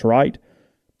get this right.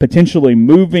 Potentially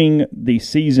moving the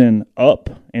season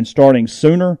up and starting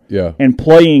sooner, and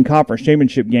playing conference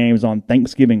championship games on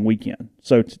Thanksgiving weekend.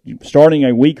 So starting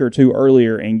a week or two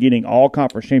earlier and getting all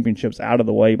conference championships out of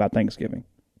the way by Thanksgiving.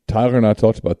 Tyler and I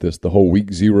talked about this, the whole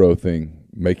week 0 thing,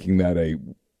 making that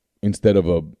instead of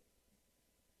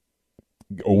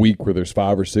a week where there's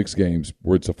 5 or 6 games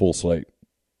where it's a full slate.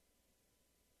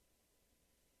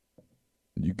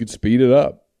 You could speed it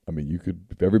up. I mean, you could,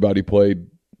 if everybody played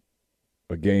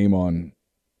a game on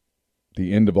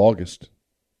the end of August,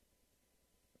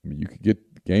 I mean, you could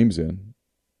get games in.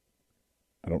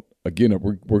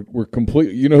 We're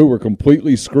completely, you know who we're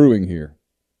completely screwing here?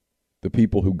 the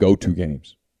people who go to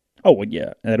games. Oh, well,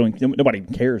 yeah. Nobody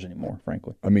even cares anymore,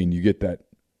 frankly. I mean, you get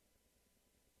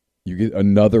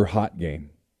another hot game.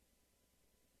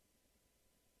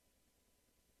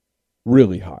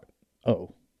 Really hot.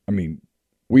 Oh. I mean,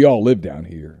 we all live down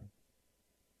here.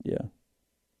 Yeah.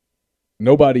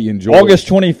 Nobody enjoys August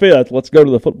 25th, let's go to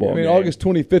the football game. August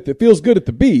 25th, it feels good at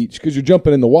the beach because you're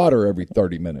jumping in the water every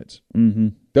 30 minutes. Mm-hmm.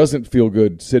 Doesn't feel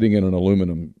good sitting in an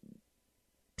aluminum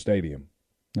stadium.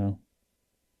 No.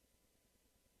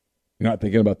 You're not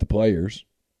thinking about the players.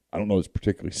 I don't know if it's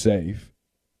particularly safe.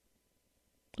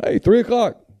 Hey, 3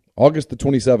 o'clock, August the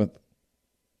 27th,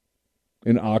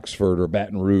 in Oxford or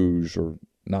Baton Rouge or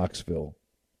Knoxville.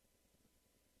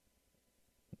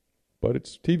 But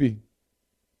it's TV.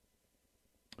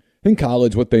 In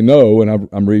college, what they know, and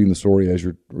I'm reading the story as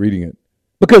you're reading it.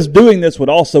 Because doing this would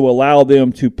also allow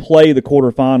them to play the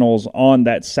quarterfinals on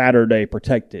that Saturday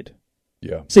protected.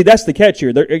 Yeah. See, that's the catch here.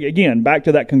 Again, back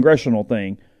to that congressional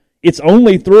thing. It's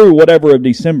only through whatever of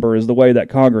December is the way that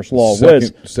Congress law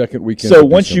was. Second weekend. So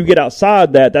once you get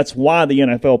outside that, that's why the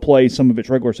NFL plays some of its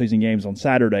regular season games on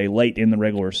Saturday late in the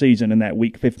regular season in that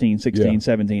week 15, 16,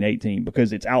 17, 18,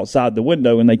 because it's outside the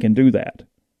window and they can do that.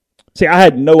 See, I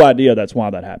had no idea that's why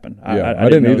that happened. Yeah, I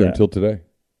didn't know either that. until today.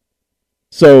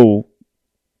 So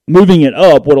moving it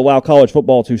up would allow college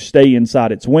football to stay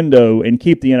inside its window and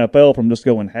keep the NFL from just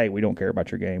going, hey, we don't care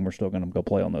about your game. We're still going to go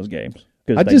play on those games.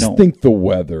 I just think the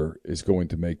weather is going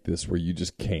to make this where you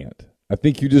just can't. I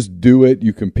think you just do it.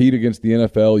 You compete against the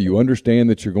NFL. You understand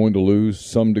that you're going to lose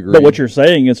some degree. But what you're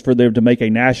saying is for them to make a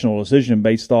national decision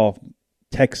based off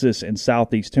Texas and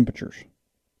southeast temperatures.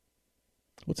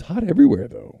 Well, it's hot everywhere,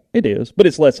 though. It is, but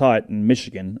it's less hot in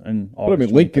Michigan and But I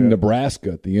mean, Lincoln,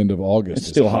 Nebraska at the end of August it's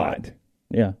still is hot.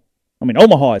 Yeah. I mean,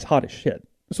 Omaha is hot as shit.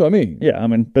 That's what I mean. Yeah, I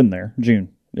mean, been there. June.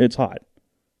 It's hot.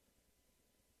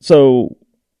 So,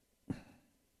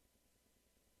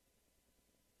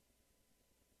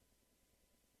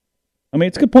 I mean,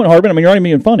 it's a good point, Harbin. I mean, you're not even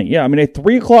being funny. Yeah, I mean, a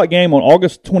 3 o'clock game on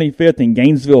August 25th in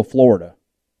Gainesville, Florida.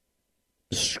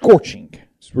 Scorching.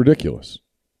 It's ridiculous.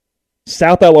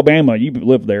 South Alabama, you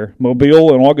live there.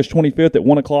 Mobile on August 25th at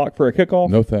 1 o'clock for a kickoff.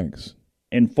 No thanks.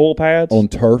 In full pads. On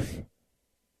turf.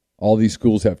 All these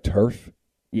schools have turf.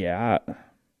 Yeah.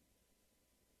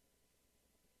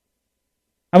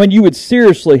 I mean, you would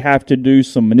seriously have to do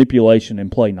some manipulation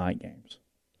and play night games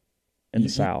in the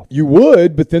South. You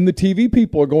would, but then the TV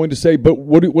people are going to say, but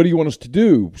what do you want us to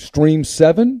do? Stream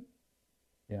 7?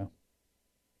 Yeah.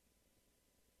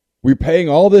 We're paying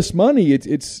all this money.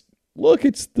 It's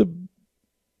the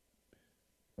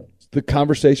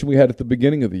conversation we had at the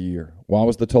beginning of the year. Why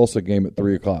was the Tulsa game at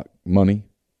 3 o'clock? Money.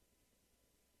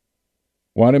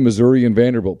 Why did Missouri and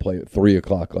Vanderbilt play at 3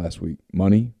 o'clock last week?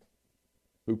 Money.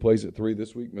 Who plays at 3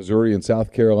 this week? Missouri and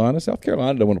South Carolina. South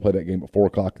Carolina don't want to play that game at 4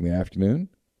 o'clock in the afternoon.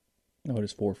 Oh, it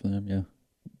is 4 for them, yeah.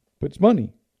 But it's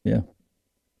money. Yeah.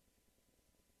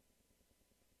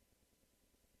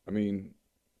 I mean,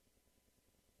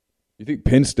 you think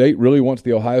Penn State really wants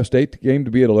the Ohio State game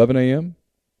to be at 11 a.m.?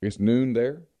 It's noon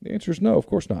there? The answer is no, of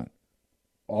course not.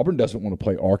 Auburn doesn't want to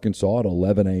play Arkansas at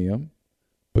 11 a.m.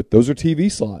 But those are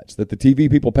TV slots that the TV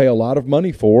people pay a lot of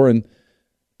money for, and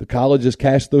the colleges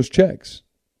cash those checks.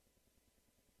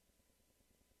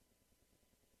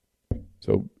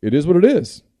 So it is what it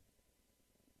is.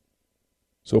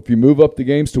 So if you move up the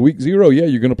games to week 0, yeah,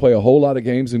 you're going to play a whole lot of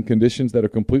games in conditions that are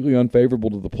completely unfavorable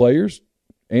to the players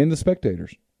and the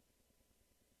spectators.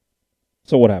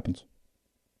 So what happens?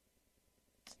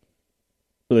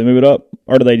 Do they move it up,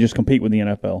 or do they just compete with the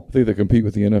NFL? I think they compete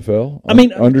with the NFL. I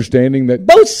mean, understanding that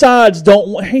both sides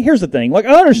don't. Hey, here's the thing. Like,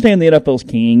 I understand the NFL's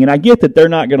king, and I get that they're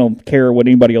not going to care what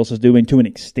anybody else is doing to an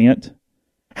extent.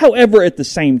 However, at the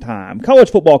same time, college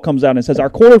football comes out and says our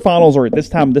quarterfinals are at this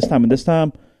time, this time, and this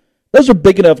time. Those are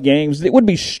big enough games. It would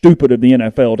be stupid of the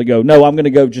NFL to go, no, I'm going to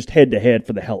go just head-to-head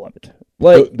for the hell of it.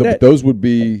 Like those would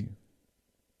be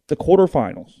the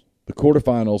quarterfinals. The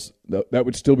quarterfinals, that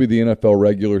would still be the NFL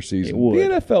regular season. It would.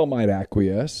 The NFL might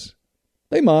acquiesce.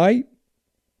 They might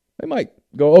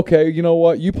go, okay, you know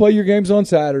what? You play your games on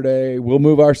Saturday. We'll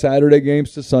move our Saturday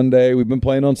games to Sunday. We've been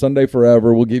playing on Sunday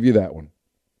forever. We'll give you that one.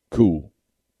 Cool.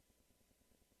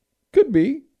 Could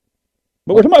be.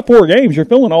 But we're talking about 4 games. You're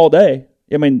filling all day.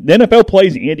 I mean, the NFL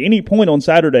plays at any point on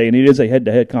Saturday, and it is a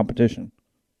head-to-head competition.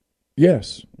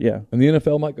 Yes. Yeah. And the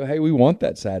NFL might go, hey, we want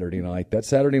that Saturday night. That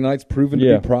Saturday night's proven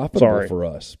to be profitable for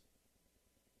us.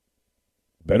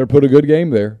 Better put a good game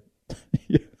there.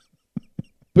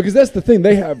 Because that's the thing.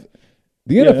 They have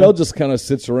the NFL just kind of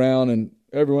sits around and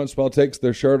every once in a while takes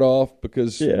their shirt off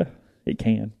because it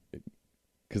can.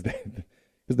 Because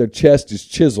their chest is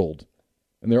chiseled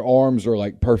And their arms are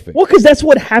like perfect. Well, because that's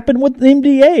what happened with the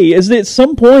MDA, is that at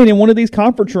some point in one of these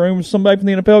conference rooms, somebody from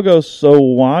the NFL goes, so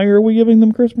why are we giving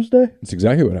them Christmas Day? That's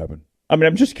exactly what happened. I mean,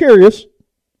 I'm just curious.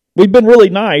 We've been really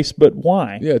nice, but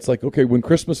why? Yeah, it's like, okay, when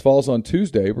Christmas falls on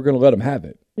Tuesday, we're going to let them have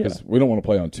it. Because we don't want to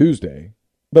play on Tuesday.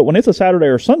 But when it's a Saturday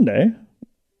or Sunday.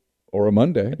 Or a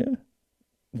Monday. Yeah.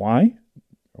 Why?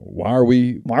 Why are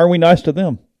we nice to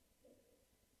them?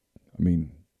 I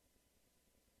mean,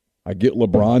 I get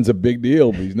LeBron's a big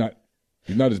deal, but he's not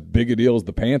as big a deal as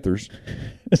the Panthers.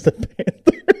 It's the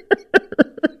Panthers.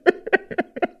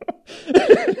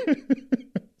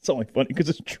 It's only funny because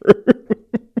it's true.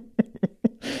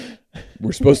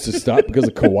 We're supposed to stop because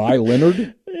of Kawhi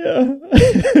Leonard?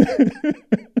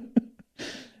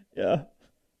 Yeah.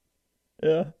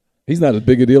 Yeah. He's not as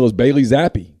big a deal as Bailey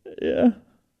Zappi. Yeah.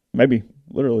 Maybe.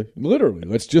 Literally.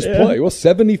 Let's just play. Well,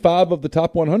 75 of the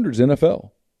top 100's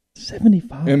NFL.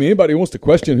 75? I mean, anybody who wants to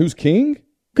question who's king?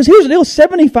 Because here's the deal,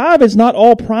 75 is not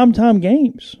all primetime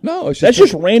games. No, that's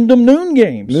just random noon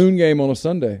games. Noon game on a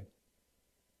Sunday.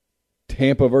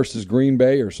 Tampa versus Green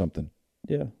Bay or something.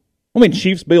 Yeah. I mean,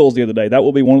 Chiefs-Bills the other day. That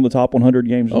will be one of the top 100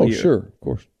 games of the year. Oh, sure, of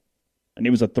course. And it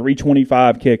was a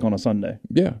 325 kick on a Sunday.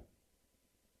 Yeah.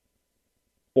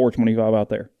 425 out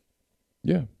there.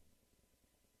 Yeah.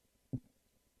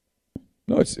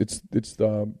 No, it's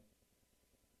the...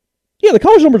 Yeah, the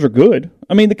college numbers are good.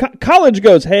 I mean, the college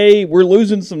goes, hey, we're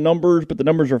losing some numbers, but the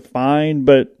numbers are fine,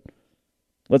 but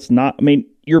let's not... I mean,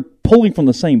 you're pulling from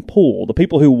the same pool. The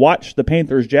people who watch the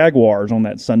Panthers-Jaguars on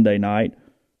that Sunday night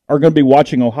are going to be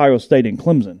watching Ohio State and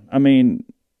Clemson. I mean...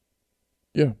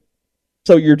 Yeah.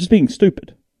 So you're just being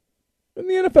stupid. And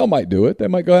the NFL might do it. They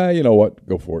might go, you know what,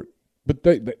 go for it. But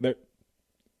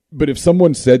but if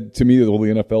someone said to me that the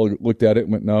NFL looked at it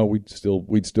and went, no, we'd still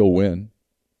win.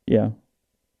 Yeah.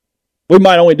 We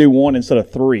might only do one instead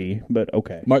of three, but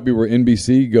okay. Might be where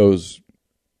NBC goes,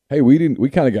 hey, we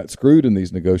kind of got screwed in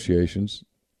these negotiations.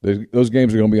 Those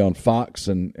games are going to be on Fox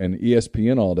and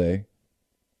ESPN all day.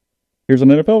 Here's an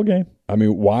NFL game. I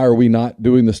mean, why are we not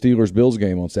doing the Steelers-Bills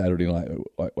game on Saturday night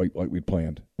like we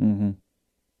planned? Mm-hmm.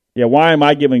 Yeah, why am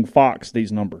I giving Fox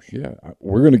these numbers? Yeah, I'm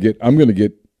going to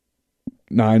get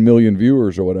 9 million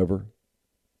viewers or whatever.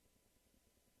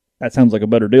 That sounds like a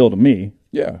better deal to me.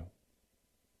 Yeah.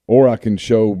 Or I can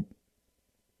show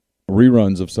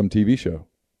reruns of some TV show.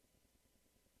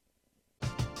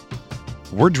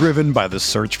 We're driven by the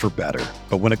search for better.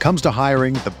 But when it comes to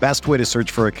hiring, the best way to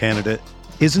search for a candidate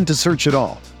isn't to search at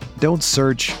all. Don't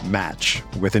search, match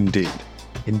with Indeed.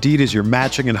 Indeed is your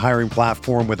matching and hiring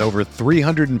platform with over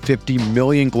 350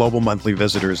 million global monthly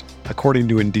visitors, according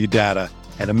to Indeed data,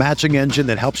 and a matching engine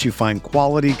that helps you find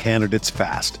quality candidates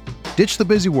fast. Ditch the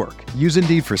busy work. Use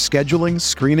Indeed for scheduling,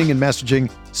 screening, and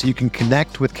messaging so you can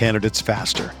connect with candidates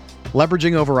faster.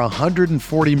 Leveraging over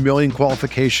 140 million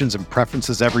qualifications and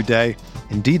preferences every day,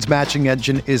 Indeed's matching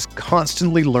engine is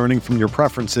constantly learning from your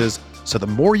preferences, so the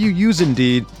more you use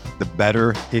Indeed, the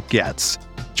better it gets.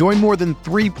 Join more than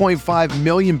 3.5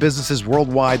 million businesses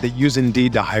worldwide that use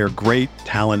Indeed to hire great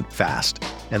talent fast.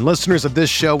 And listeners of this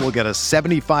show will get a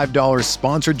 $75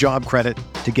 sponsored job credit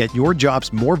to get your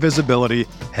jobs more visibility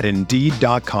at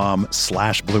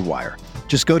Indeed.com/Blue Wire.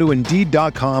 Just go to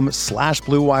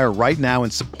Indeed.com/Blue Wire right now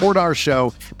and support our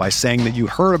show by saying that you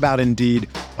heard about Indeed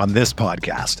on this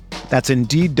podcast. That's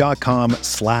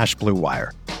Indeed.com/Blue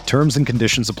Wire. Terms and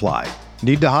conditions apply.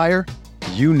 Need to hire?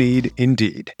 You need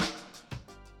Indeed.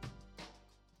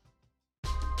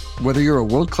 Whether you're a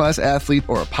world-class athlete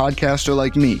or a podcaster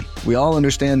like me, we all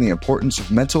understand the importance of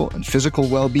mental and physical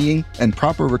well-being and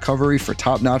proper recovery for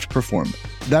top-notch performance.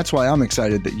 That's why I'm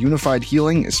excited that Unified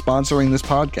Healing is sponsoring this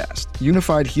podcast.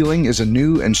 Unified Healing is a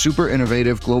new and super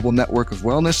innovative global network of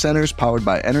wellness centers powered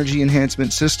by Energy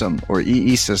Enhancement System, or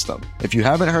EE System. If you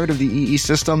haven't heard of the EE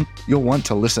System, you'll want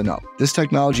to listen up. This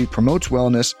technology promotes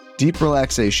wellness, deep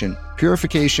relaxation,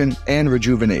 purification, and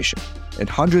rejuvenation. In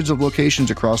hundreds of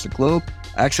locations across the globe,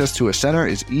 access to a center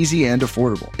is easy and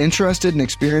affordable. Interested in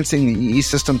experiencing the EE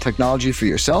System technology for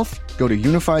yourself? Go to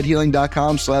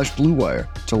unifiedhealing.com/Blue Wire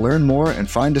to learn more and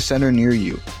find a center near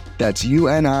you. That's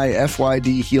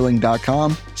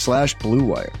UNIFYDhealing.com/Blue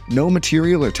Wire. No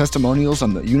material or testimonials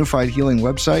on the Unified Healing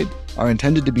website are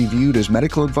intended to be viewed as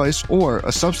medical advice or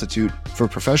a substitute for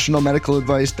professional medical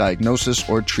advice, diagnosis,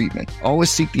 or treatment.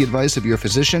 Always seek the advice of your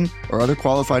physician or other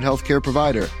qualified healthcare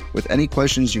provider with any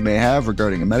questions you may have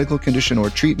regarding a medical condition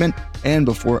or treatment and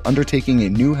before undertaking a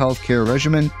new healthcare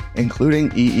regimen,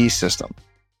 including EE System.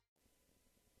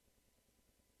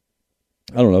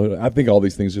 I don't know. I think all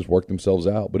these things just work themselves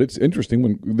out. But it's interesting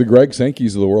when the Greg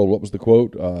Sankeys of the world, what was the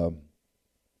quote?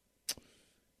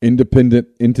 Independent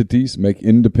entities make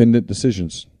independent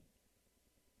decisions.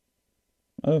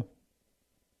 Oh.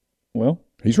 Well.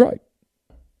 He's right.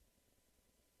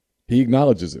 He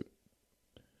acknowledges it.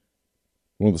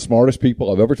 One of the smartest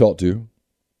people I've ever talked to.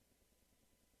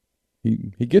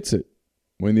 He gets it.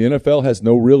 When the NFL has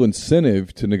no real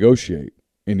incentive to negotiate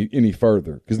any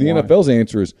further. Because the NFL's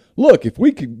answer is, look, if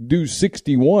we could do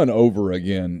 61 over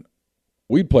again,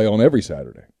 we'd play on every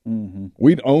Saturday. Mm-hmm.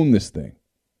 We'd own this thing.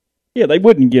 Yeah, they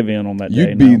wouldn't give in on that day.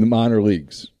 You'd be in the minor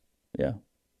leagues. Yeah.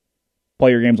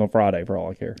 Play your games on Friday for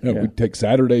all I care. Yeah, we'd take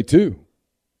Saturday too.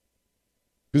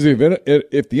 Because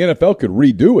if the NFL could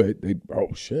redo it, they'd,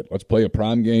 let's play a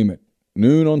prime game at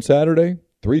noon on Saturday,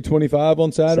 3:25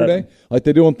 on Saturday, like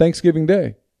they do on Thanksgiving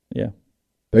Day. Yeah.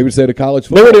 They would say to college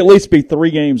football. There would at least be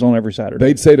 3 games on every Saturday.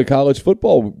 They'd say to college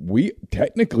football, we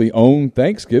technically own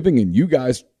Thanksgiving and you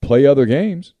guys play other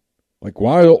games. Like,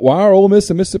 why are Ole Miss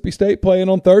and Mississippi State playing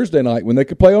on Thursday night when they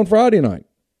could play on Friday night?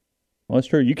 Well, that's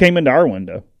true. You came into our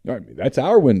window. I mean, that's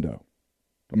our window.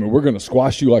 I mean, we're going to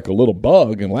squash you like a little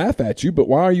bug and laugh at you, but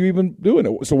why are you even doing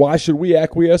it? So why should we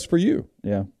acquiesce for you?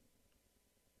 Yeah.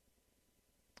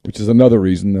 Which is another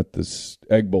reason that this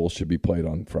Egg Bowl should be played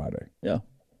on Friday. Yeah.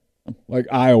 Like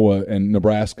Iowa and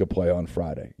Nebraska play on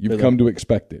Friday. You've come to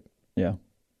expect it. Yeah.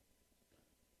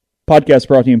 Podcast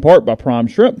brought to you in part by Prime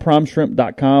Shrimp.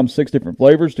 PrimeShrimp.com. 6 different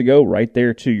flavors to go right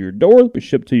there to your door. They'll be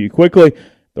shipped to you quickly.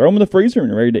 Throw them in the freezer and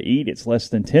you're ready to eat. It's less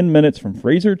than 10 minutes from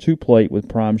freezer to plate with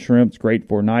Prime Shrimp. It's great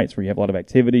for nights where you have a lot of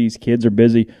activities, kids are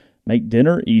busy. Make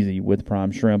dinner easy with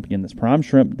Prime Shrimp. Again, that's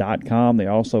PrimeShrimp.com. They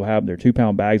also have their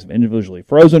 2-pound bags of individually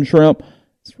frozen shrimp.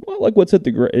 It's a lot like what's at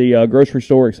the grocery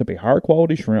store, except a higher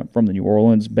quality shrimp from the New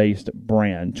Orleans-based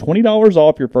brand. $20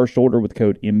 off your first order with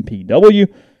code MPW.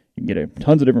 You can get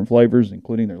tons of different flavors,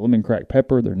 including their lemon cracked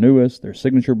pepper, their newest, their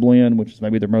signature blend, which is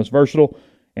maybe their most versatile,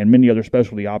 and many other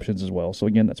specialty options as well. So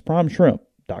again, that's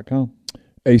PrimeShrimp.com.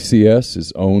 ACS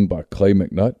is owned by Clay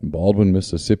McNutt in Baldwin,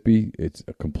 Mississippi. It's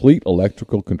a complete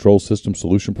electrical control system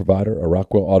solution provider, a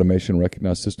Rockwell Automation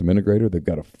recognized system integrator. They've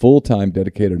got a full-time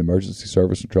dedicated emergency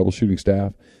service and troubleshooting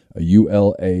staff, a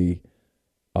UL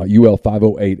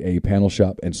 508A panel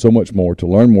shop, and so much more. To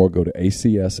learn more, go to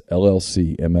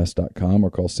acsllcms.com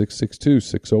or call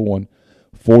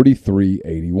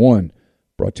 662-601-4381.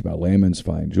 Brought to you by Lammons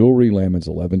Fine Jewelry. Lammons,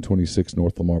 1126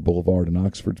 North Lamar Boulevard in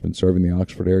Oxford. It's been serving the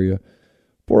Oxford area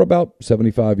for about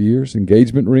 75 years.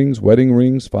 Engagement rings, wedding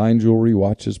rings, fine jewelry,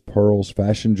 watches, pearls,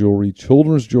 fashion jewelry,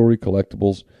 children's jewelry,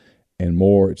 collectibles, and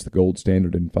more. It's the gold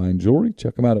standard in fine jewelry.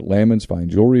 Check them out at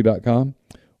lammonsfinejewelry.com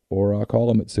or call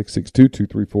them at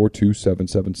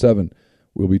 662-234-2777.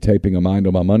 We'll be taping A Mind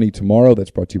on My Money tomorrow.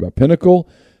 That's brought to you by Pinnacle.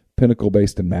 Pinnacle,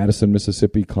 based in Madison,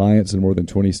 Mississippi, clients in more than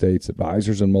 20 states,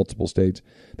 advisors in multiple states.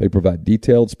 They provide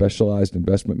detailed, specialized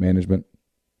investment management,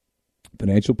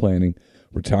 financial planning,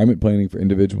 retirement planning for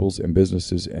individuals and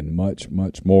businesses, and much,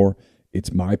 much more. It's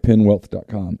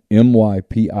mypinwealth.com,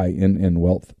 MYPINN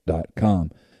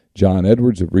wealth.com. John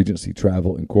Edwards of Regency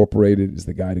Travel Incorporated is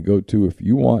the guy to go to if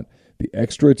you want the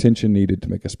extra attention needed to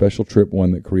make a special trip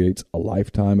one that creates a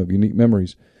lifetime of unique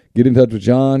memories. Get in touch with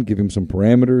John, give him some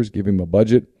parameters, give him a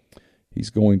budget. He's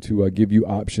going to give you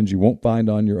options you won't find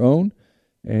on your own.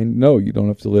 And no, you don't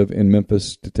have to live in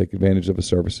Memphis to take advantage of his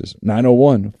services.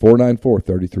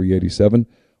 901-494-3387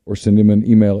 or send him an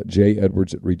email at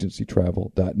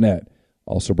jedwards@regencytravel.net.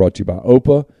 Also brought to you by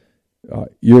OPA,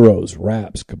 gyros,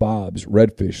 wraps, kebabs,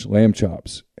 redfish, lamb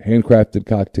chops, handcrafted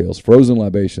cocktails, frozen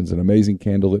libations, an amazing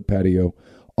candlelit patio.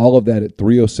 All of that at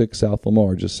 306 South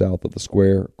Lamar, just south of the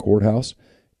Square Courthouse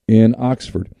in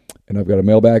Oxford. And I've got a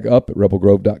mailbag up at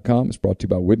rebelgrove.com. It's brought to you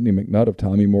by Whitney McNutt of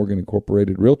Tommy Morgan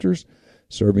Incorporated Realtors,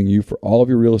 serving you for all of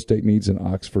your real estate needs in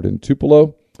Oxford and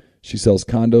Tupelo. She sells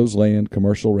condos, land,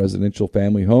 commercial, residential,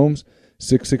 family homes.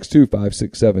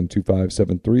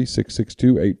 662-567-2573,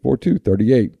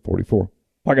 662-842-3844.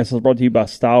 Podcast is brought to you by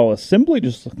Style Assembly,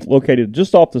 located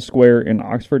just off the square in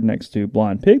Oxford next to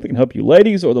Blind Pig. That can help you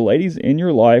ladies or the ladies in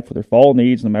your life with their fall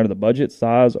needs, no matter the budget,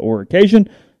 size, or occasion.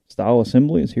 Style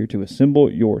Assembly is here to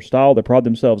assemble your style. They pride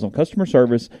themselves on customer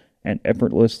service and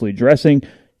effortlessly dressing.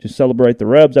 To celebrate the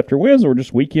Rebs after wins or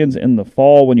just weekends in the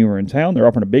fall when you were in town, they're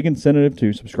offering a big incentive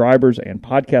to subscribers and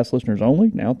podcast listeners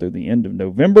only now through the end of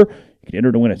November. You can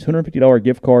enter to win a $250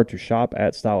 gift card to shop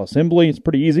at Style Assembly. It's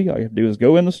pretty easy. All you have to do is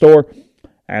go in the store,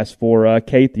 ask for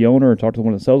Kate, the owner, or talk to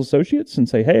one of the sales associates and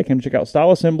say, hey, I came to check out Style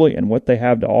Assembly and what they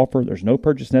have to offer. There's no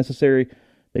purchase necessary.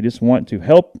 They just want to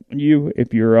help you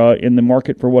if you're in the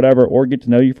market for whatever, or get to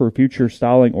know you for future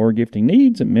styling or gifting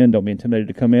needs. And men, don't be intimidated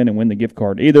to come in and win the gift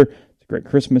card either. It's a great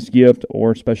Christmas gift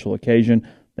or special occasion.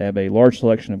 They have a large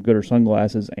selection of Goodr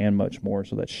sunglasses and much more.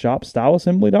 So that's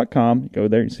shopstyleassembly.com. Go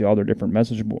there and see all their different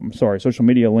social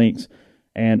media links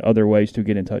and other ways to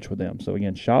get in touch with them. So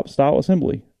again,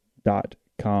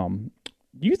 shopstyleassembly.com.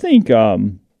 Do you think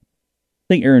Aaron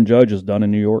Judge is done in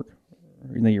New York? Or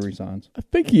do you think he resigns? I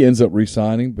think he ends up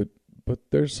resigning, but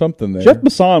there's something there. Jeff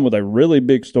Passan with a really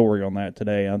big story on that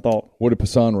today. I thought, what did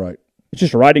Passan write? It's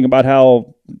just writing about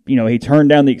how, he turned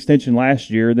down the extension last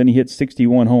year, then he hit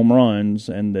 61 home runs,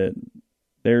 and that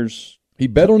he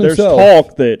bet on himself. There's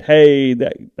talk that, hey,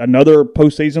 another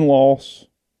postseason loss.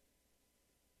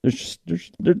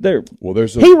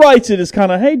 He writes it as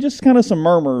kind of, hey, just kind of some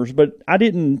murmurs, but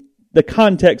the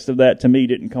context of that to me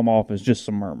didn't come off as just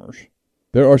some murmurs.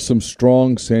 There are some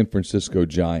strong San Francisco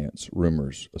Giants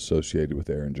rumors associated with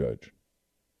Aaron Judge.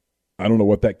 I don't know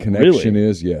what that connection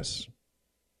is. Yes.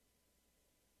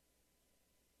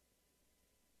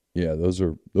 Yeah, those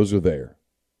are there.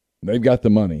 They've got the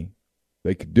money.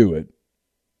 They could do it.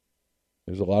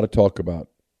 There's a lot of talk about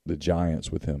the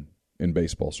Giants with him in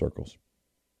baseball circles.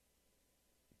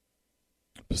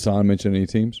 Passan mention any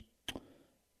teams?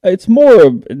 It's more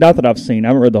of, not that I've seen, I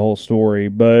haven't read the whole story,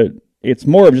 but it's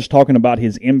more of just talking about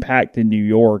his impact in New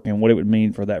York and what it would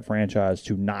mean for that franchise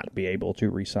to not be able to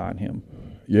re-sign him.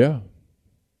 Yeah.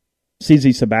 CZ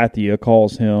Sabathia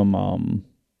calls him,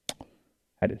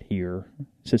 had it here,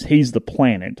 says he's the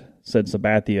planet, said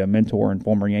Sabathia, a mentor and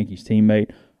former Yankees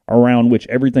teammate, around which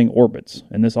everything orbits.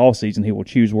 In this offseason, he will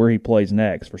choose where he plays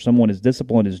next. For someone as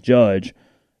disciplined as Judge,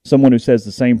 someone who says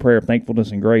the same prayer of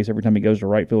thankfulness and grace every time he goes to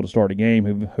right field to start a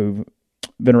game, who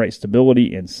venerates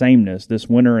stability and sameness, this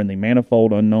winter and the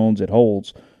manifold unknowns it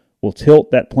holds will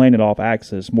tilt that planet off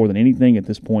axis more than anything at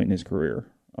this point in his career.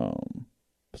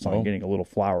 Getting a little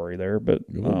flowery there, but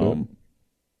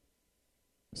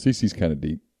CC's kind of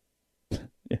deep.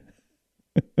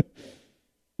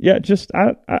 Yeah, just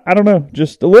I don't know,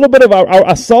 just a little bit of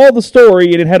I saw the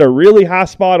story and it had a really high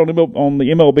spot on the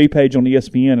MLB page on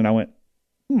ESPN, and I went,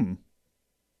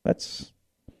 it's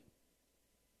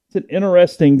an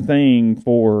interesting thing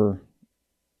for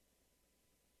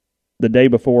the day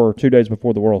before, 2 days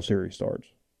before the World Series starts.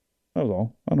 That was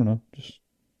all. I don't know. Just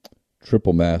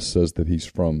Triple Mass says that he's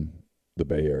from the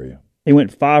Bay Area. He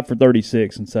went 5 for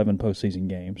 36 in 7 postseason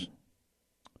games,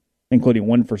 including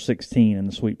 1 for 16 in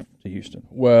the sweep to Houston.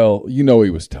 Well, he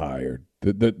was tired.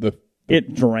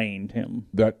 It drained him.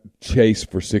 That chase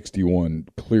for 61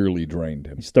 clearly drained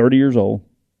him. He's 30 years old.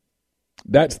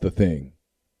 That's the thing.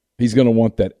 He's going to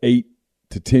want that 8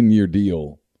 to 10 year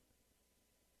deal.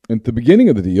 And at the beginning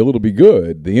of the deal, it'll be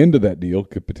good. The end of that deal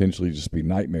could potentially just be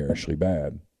nightmarishly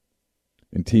bad.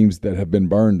 And teams that have been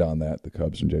burned on that, the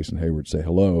Cubs and Jason Hayward say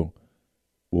hello,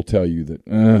 will tell you that,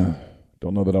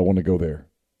 don't know that I want to go there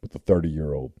with the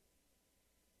 30-year-old.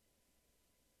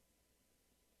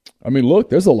 I mean, look,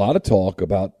 there's a lot of talk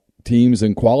about teams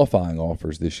and qualifying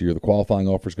offers this year. The qualifying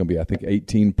offer is going to be, I think,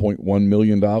 $18.1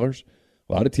 million. A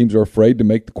lot of teams are afraid to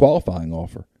make the qualifying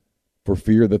offer for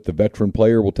fear that the veteran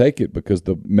player will take it, because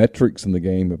the metrics in the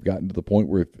game have gotten to the point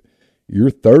where if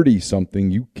you're 30-something,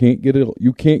 you can't get a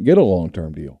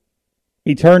long-term deal.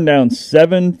 He turned down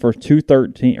 7 for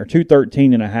 213 or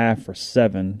 213.5 for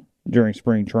 7 during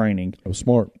spring training. That was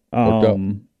smart.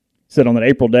 Said on that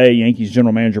April day, Yankees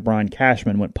general manager Brian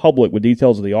Cashman went public with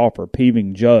details of the offer,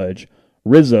 peeving Judge.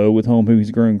 Rizzo, with whom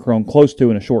he's grown close to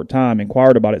in a short time,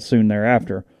 inquired about it soon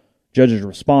thereafter. Judge's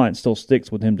response still sticks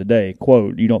with him today.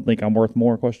 Quote, "You don't think I'm worth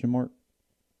more?" ?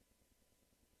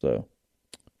 So,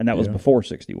 and that was before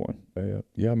 61.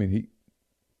 Yeah, I mean,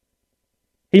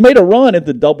 he made a run at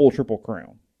the double triple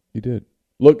crown. He did.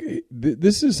 Look,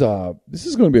 this is going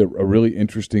to be a really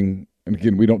interesting. And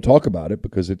again, we don't talk about it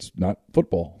because it's not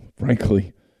football,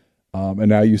 frankly. And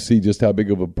now you see just how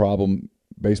big of a problem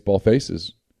baseball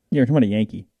faces. You're talking about a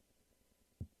Yankee.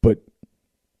 But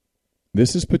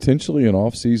this is potentially an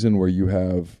offseason where you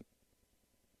have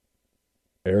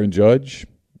Aaron Judge,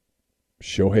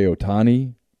 Shohei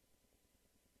Ohtani.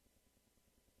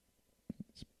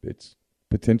 It's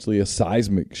potentially a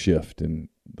seismic shift in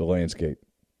the landscape.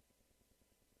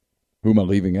 Who am I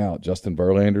leaving out? Justin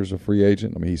Verlander's a free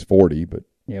agent. I mean, he's 40, but...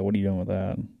 Yeah, what are you doing with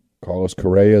that? Carlos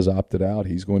Correa's opted out.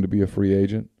 He's going to be a free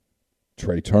agent.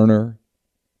 Trey Turner.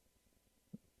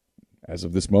 As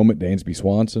of this moment, Dansby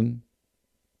Swanson.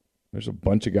 There's a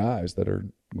bunch of guys that are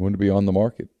going to be on the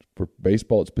market. For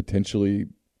baseball, it's potentially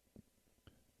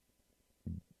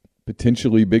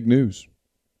big news.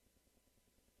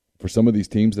 For some of these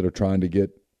teams that are trying to get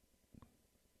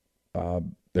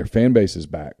their fan bases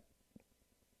back,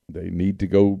 they need to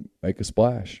go make a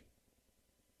splash.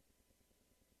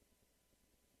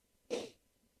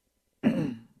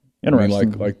 Interesting. I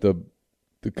mean, like the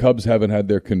the Cubs haven't had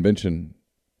their convention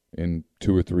in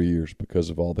 2 or 3 years because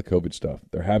of all the COVID stuff.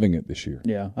 They're having it this year.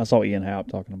 Yeah, I saw Ian Happ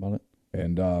talking about it.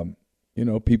 And,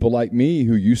 people like me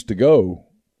who used to go,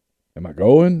 am I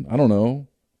going? I don't know.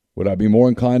 Would I be more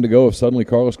inclined to go if suddenly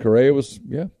Carlos Correa was?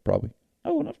 Yeah, probably.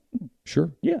 Oh, no.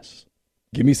 Sure. Yes.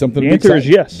 Give me something The to be answer is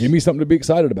excited. yes. Give me something to be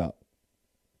excited about.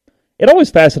 It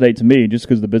always fascinates me, just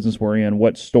because of the business we're in,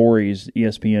 what stories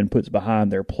ESPN puts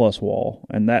behind their plus wall.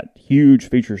 And that huge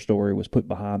feature story was put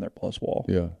behind their plus wall.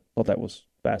 Yeah. I thought that was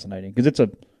fascinating because it's a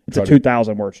Try to-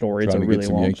 2,000-word story. It's a Trying to get really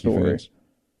some long Yankee story. fans.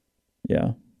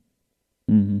 Yeah.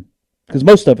 Because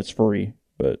most stuff is free,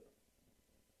 but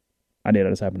I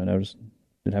just happened to notice.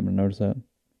 Did happen to notice that.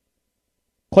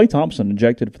 Klay Thompson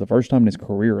ejected for the first time in his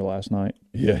career last night.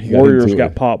 Yeah, he Warriors into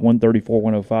got it. popped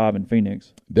 134-105 in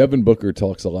Phoenix. Devin Booker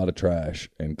talks a lot of trash,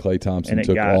 and Klay Thompson And it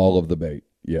took got all of the bait.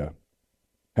 Yeah.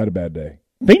 Had a bad day.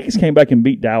 Phoenix came back and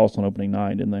beat Dallas on opening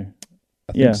night, didn't they?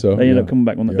 I think so. They ended yeah. up coming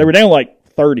back. Yeah. They were down like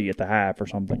 30 at the half or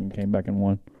something and came back and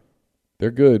won.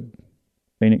 They're good.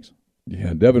 Phoenix.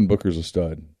 Yeah, Devin Booker's a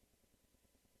stud.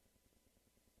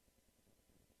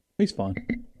 He's fun.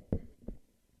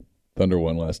 Thunder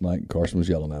won last night, and Carson was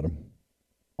yelling at him.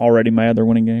 Already mad they're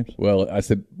winning games? Well, I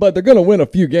said, but they're going to win a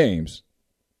few games.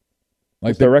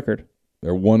 What's their record?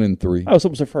 They're 1-3. Oh, so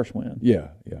it was their first win. Yeah.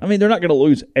 I mean, they're not going to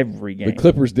lose every game. The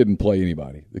Clippers didn't play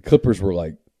anybody. The Clippers were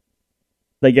like,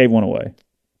 They gave one away.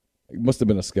 it must have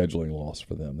been a scheduling loss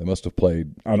for them. They must have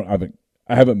played. I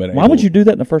haven't been. Why would you do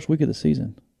that in the first week of the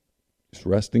season? Just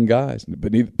resting guys?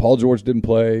 But Paul George didn't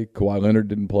play. Kawhi Leonard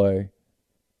didn't play.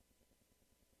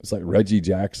 It's like Reggie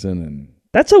Jackson and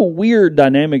That's a weird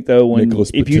dynamic, though. When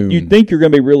Nicholas if you Batum. think you're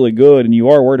going to be really good and you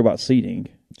are worried about seeding,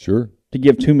 sure. to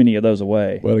give too many of those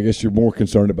away. Well, I guess you're more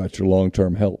concerned about your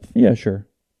long-term health. Yeah, sure.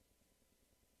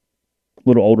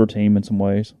 Little older team in some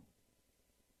ways.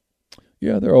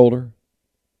 Yeah, they're older.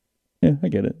 Yeah, I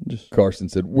get it. Just Carson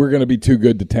said, we're going to be too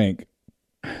good to tank.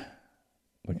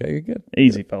 Okay, you get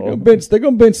easy, fellow. They're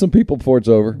going to bench some people before it's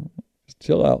over. Just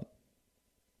chill out.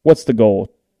 What's the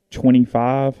goal?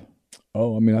 25?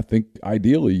 Oh, I mean, I think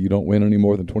ideally you don't win any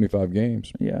more than 25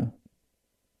 games. Yeah.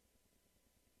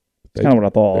 That's kind of what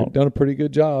I thought. They've done a pretty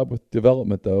good job with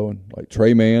development, though. And like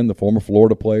Trey Mann, the former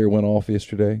Florida player, went off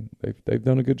yesterday. They've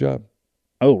done a good job.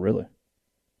 Oh, really?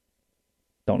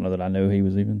 Don't know that I knew he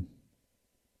was even.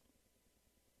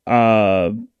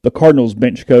 The Cardinals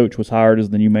bench coach was hired as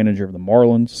the new manager of the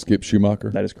Marlins. Skip Schumacher.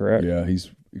 That is correct. Yeah,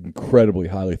 he's incredibly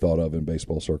highly thought of in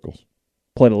baseball circles.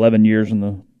 Played 11 years in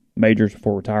the majors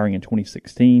before retiring in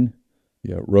 2016.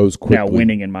 Yeah, rose quickly. Now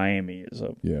winning in Miami is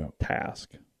a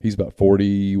task. He's about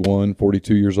 41,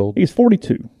 42 years old. He's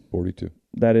 42. 42.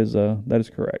 That is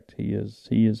correct. He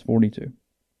is 42.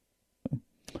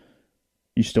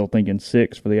 You still thinking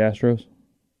 6 for the Astros?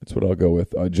 That's what I'll go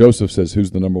with. Joseph says, who's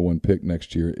the number 1 pick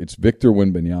next year? It's Victor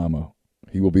Wembanyama.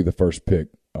 He will be the first pick.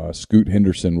 Scoot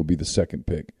Henderson will be the second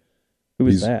pick. Who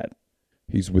is that?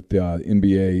 He's with the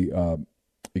NBA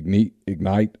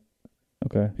Ignite.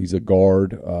 Okay. He's a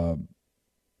guard.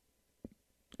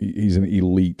 He's an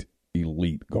elite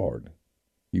guard.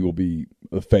 He will be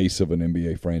the face of an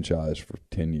NBA franchise for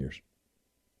 10 years.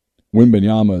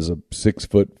 Wembanyama is a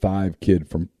 7'5"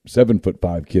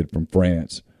 kid from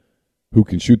France who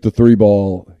can shoot the 3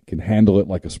 ball, can handle it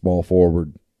like a small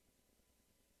forward.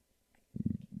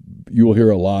 You will hear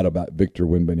a lot about Victor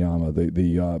Wembanyama.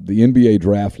 The NBA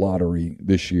draft lottery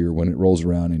this year, when it rolls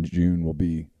around in June, will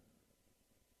be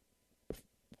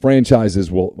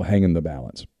franchises will hang in the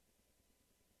balance.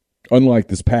 Unlike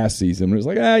this past season, when it was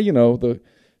like, the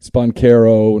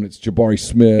Sponcaro and it's Jabari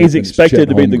Smith. He's and it's expected Chet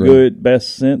to be the Holmgren.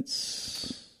 best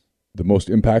since. The most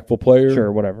impactful player?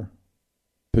 Sure, whatever.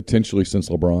 Potentially since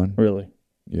LeBron. Really?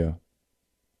 Yeah.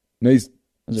 And is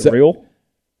it real?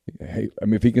 Hey, I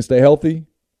mean, if he can stay healthy,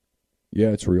 yeah,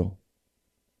 it's real.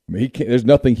 I mean, there's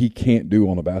nothing he can't do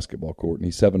on a basketball court, and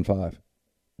he's 7'5".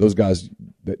 Those guys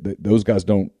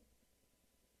don't.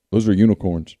 Those are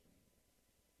unicorns.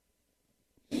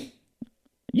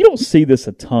 You don't see this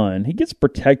a ton. He gets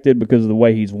protected because of the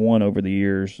way he's won over the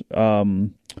years.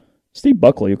 Steve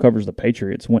Buckley, who covers the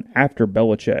Patriots, went after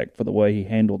Belichick for the way he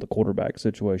handled the quarterback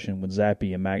situation with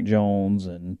Zappe and Mac Jones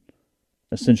and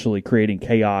essentially creating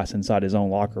chaos inside his own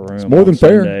locker room. It's more than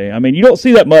fair. I mean, you don't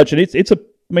see that much,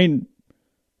 and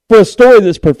for a story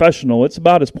that's professional, it's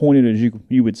about as pointed as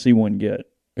you would see one get.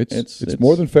 It's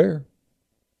more than fair.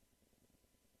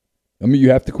 I mean,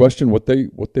 you have to question what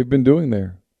they've been doing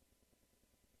there.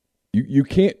 You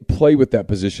can't play with that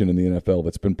position in the NFL.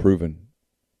 That's been proven.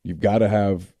 You've got to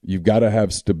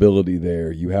have stability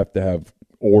there. You have to have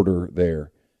order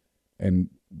there, and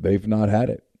they've not had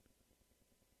it.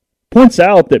 points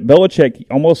out that Belichick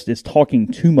almost is talking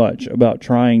too much about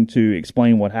trying to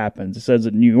explain what happens. It says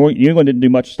that New England didn't do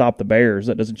much to stop the Bears.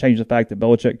 That doesn't change the fact that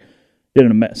Belichick did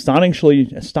an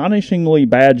astonishingly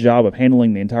bad job of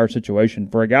handling the entire situation.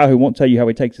 For a guy who won't tell you how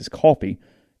he takes his coffee,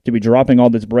 to be dropping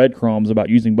all this breadcrumbs about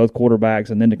using both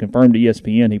quarterbacks and then to confirm to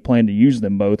ESPN he planned to use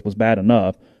them both was bad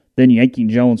enough. Then yanking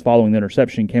Jones following the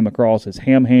interception came across as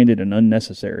ham-handed and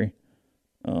unnecessary.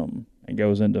 It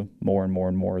goes into more and more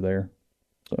and more there.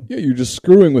 So. Yeah, you're just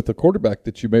screwing with the quarterback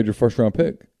that you made your first-round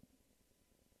pick.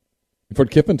 You've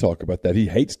heard Kiffin talk about that. He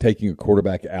hates taking a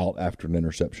quarterback out after an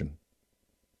interception.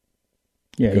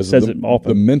 Yeah, he says it often.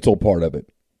 The mental part of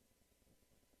it.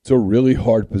 It's a really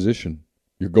hard position.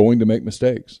 You're going to make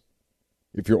mistakes.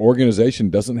 If your organization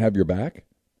doesn't have your back,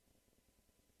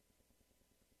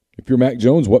 if you're Mac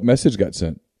Jones, what message got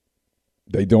sent?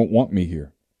 They don't want me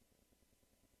here.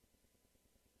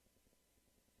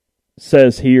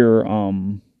 Says here,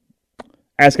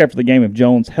 asked after the game if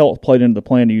Jones' health played into the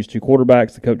plan to use two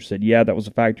quarterbacks. The coach said, yeah, that was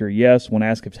a factor, yes. When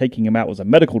asked if taking him out was a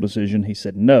medical decision, he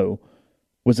said no.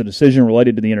 Was the decision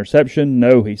related to the interception?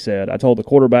 No, he said. I told the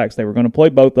quarterbacks they were going to play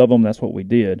both of them. That's what we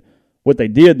did. What they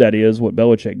did, that is, what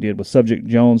Belichick did, was subject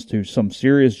Jones to some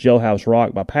serious jailhouse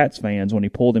rock by Pats fans when he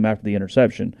pulled him after the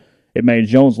interception. It made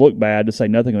Jones look bad, to say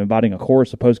nothing of inviting a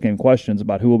chorus of post-game questions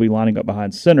about who will be lining up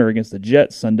behind center against the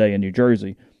Jets Sunday in New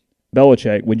Jersey.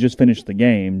 Belichick, we just finished the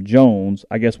game. Jones,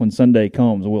 I guess when Sunday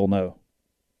comes, we'll know.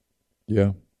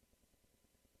 Yeah.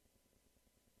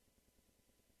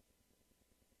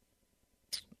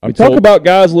 We talk about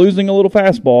guys losing a little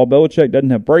fastball. Belichick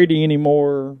doesn't have Brady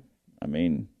anymore. I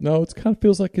mean, no, it kind of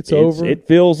feels like it's over. It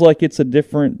feels like it's a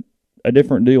different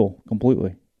deal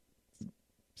completely.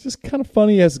 It's just kind of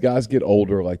funny as guys get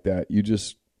older like that.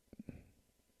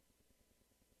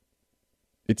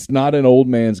 It's not an old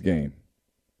man's game.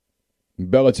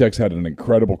 Belichick's had an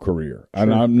incredible career, and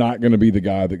sure. I'm not going to be the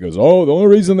guy that goes, "Oh, the only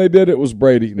reason they did it was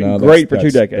Brady." No, great for 2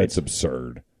 decades. That's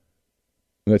absurd.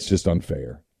 That's just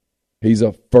unfair. He's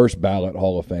a first ballot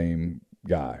Hall of Fame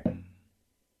guy,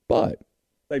 but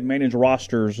they've managed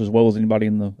rosters as well as anybody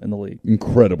in the league.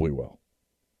 Incredibly well.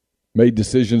 Made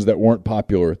decisions that weren't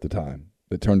popular at the time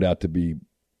that turned out to be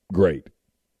great.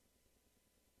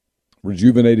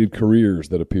 Rejuvenated careers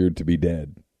that appeared to be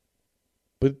dead.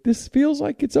 But this feels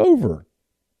like it's over.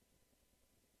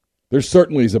 There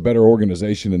certainly is a better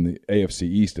organization in the AFC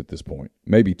East at this point.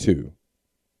 Maybe 2.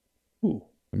 Ooh.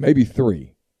 Maybe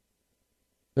 3.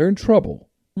 They're in trouble.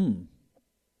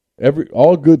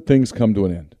 All good things come to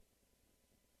an end.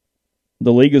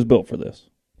 The league is built for this.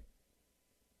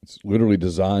 It's literally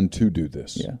designed to do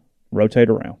this. Yeah. Rotate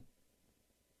around.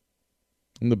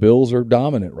 And the Bills are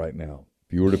dominant right now.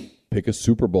 If you were to pick a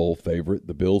Super Bowl favorite,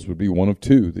 the Bills would be one of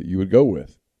 2 that you would go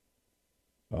with.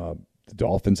 The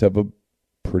Dolphins have a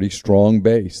pretty strong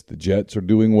base. The Jets are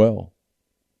doing well.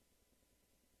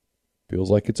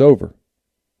 Feels like it's over.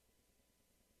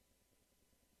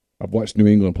 I've watched New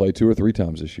England play 2 or 3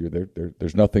 times this year.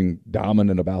 There's nothing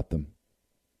dominant about them.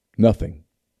 Nothing.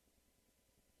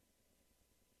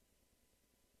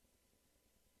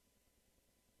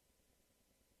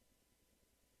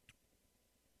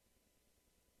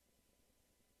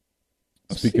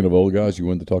 Speaking of old guys, you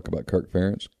wanted to talk about Kirk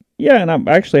Ferentz? Yeah, and I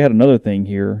actually had another thing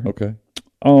here. Okay.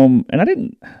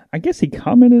 And I guess he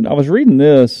commented, I was reading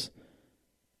this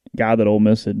guy that Ole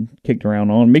Miss had kicked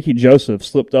around on. Mickey Joseph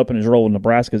slipped up in his role as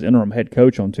Nebraska's interim head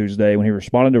coach on Tuesday when he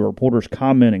responded to a reporter's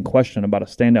comment and question about a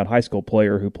standout high school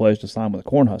player who pledged to sign with the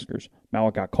Cornhuskers.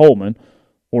 Malachi Coleman,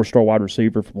 4-star wide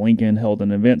receiver from Lincoln, held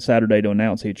an event Saturday to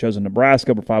announce he had chosen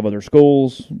Nebraska over 5 other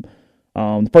schools.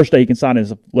 The first day he can sign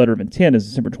his letter of intent is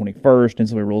December 21st.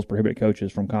 NCAA rules prohibit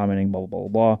coaches from commenting, blah, blah,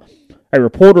 blah, blah. A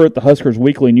reporter at the Huskers'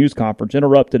 weekly news conference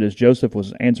interrupted as Joseph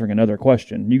was answering another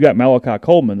question. You got Malachi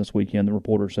Coleman this weekend, the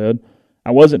reporter said.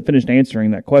 I wasn't finished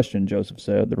answering that question, Joseph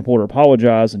said. The reporter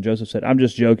apologized, and Joseph said, I'm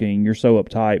just joking. You're so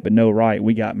uptight, but no, right,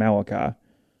 we got Malachi.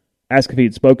 Asked if he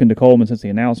had spoken to Coleman since the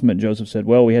announcement, Joseph said,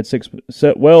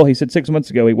 he said 6 months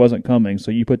ago he wasn't coming, so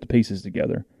you put the pieces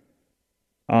together.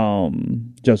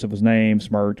 Joseph was named,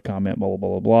 smirked, comment, blah,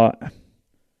 blah, blah, blah.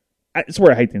 I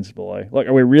swear I hate the NCAA. Like,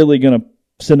 are we really going to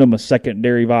send them a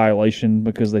secondary violation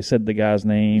because they said the guy's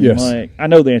name? Yes. Like, I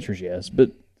know the answer is yes,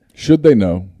 but... Should they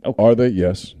know? Okay. Are they?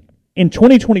 Yes. In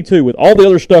 2022, with all the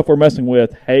other stuff we're messing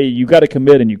with, hey, you got to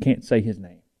commit and you can't say his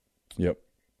name. Yep.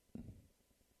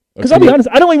 Because I'll be honest,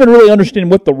 I don't even really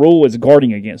understand what the rule is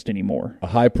guarding against anymore. A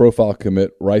high-profile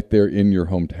commit right there in your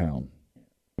hometown.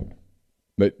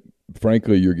 But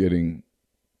frankly, you're getting...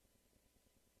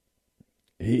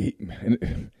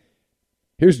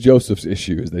 Here's Joseph's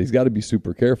issue, is that he's got to be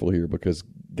super careful here because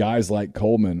guys like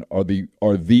Coleman are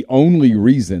the only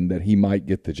reason that he might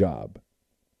get the job.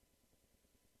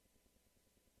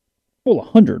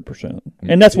 Well, 100%.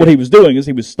 And that's what he was doing, is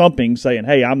he was stumping, saying,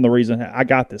 hey, I'm the reason I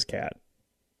got this cat.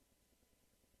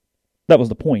 That was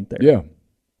the point there. Yeah.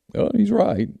 Oh, he's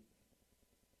right.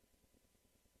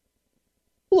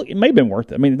 Look, it may have been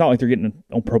worth it. I mean, it's not like they're getting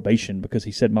on probation because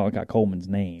he said Malachi Coleman's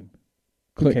name.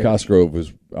 Clint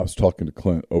Cosgrove I was talking to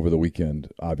Clint over the weekend,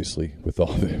 obviously, with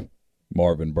all the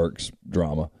Marvin Burks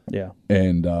drama. Yeah.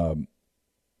 And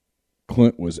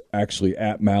Clint was actually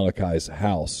at Malachi's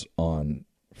house on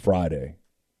Friday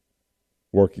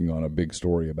working on a big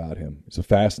story about him. It's a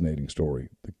fascinating story.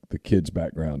 The kid's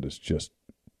background is just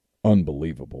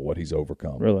unbelievable, what he's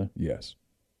overcome. Really? Yes.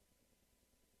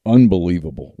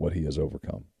 Unbelievable what he has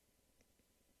overcome.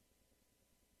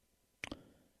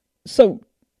 So,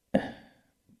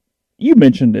 you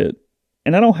mentioned it,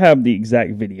 and I don't have the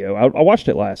exact video. I watched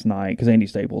it last night because Andy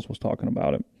Staples was talking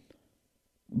about it.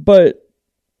 But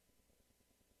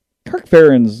Kirk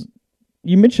Ferentz,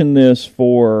 you mentioned this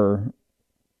for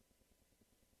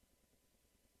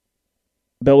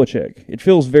Belichick. It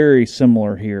feels very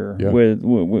similar here with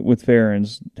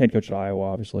Ferentz, head coach at Iowa,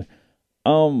 obviously.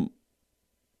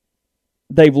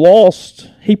 They've lost,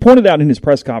 he pointed out in his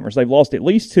press conference, they've lost at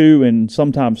least 2 and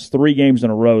sometimes 3 games in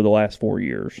a row the last 4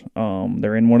 years.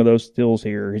 They're in one of those stills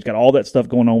here. He's got all that stuff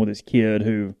going on with his kid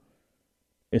who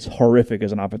is horrific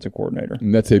as an offensive coordinator.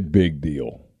 And that's a big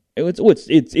deal. It's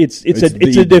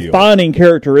a defining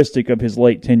characteristic of his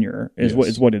late tenure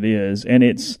is what it is. And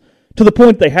it's to the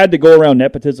point they had to go around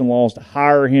nepotism laws to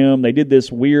hire him. They did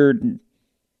this weird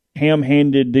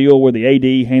ham-handed deal where the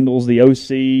AD handles the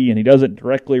OC and he doesn't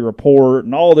directly report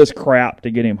and all this crap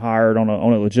to get him hired on a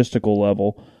logistical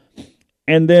level.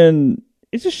 And then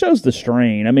it just shows the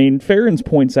strain. I mean, Ferentz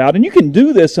points out, and you can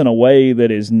do this in a way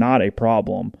that is not a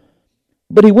problem,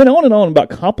 but he went on and on about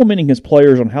complimenting his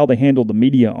players on how they handled the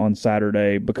media on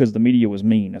Saturday because the media was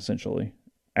mean, essentially,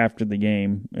 after the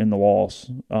game and the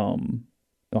loss.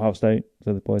 Ohio State,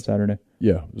 so they played Saturday.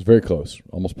 Yeah, it was very close.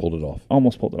 Almost pulled it off.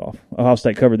 Ohio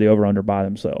State covered the over-under by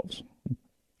themselves.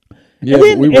 Yeah,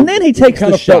 and then he takes the shot.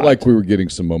 Kind of felt like we were getting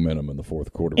some momentum in the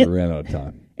fourth quarter. We ran out of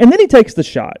time. And then he takes the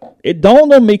shot. It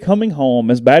dawned on me coming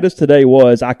home, as bad as today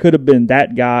was, I could have been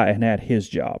that guy and had his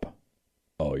job.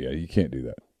 Oh, yeah, you can't do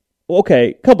that. Okay,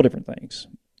 a couple different things.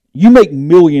 You make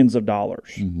millions of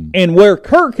dollars. Mm-hmm. And where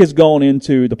Kirk has gone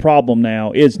into the problem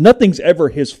now is nothing's ever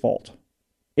his fault.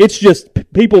 It's just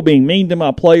people being mean to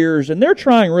my players, and they're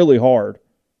trying really hard.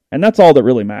 And that's all that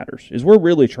really matters, is we're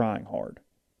really trying hard.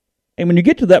 And when you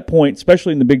get to that point,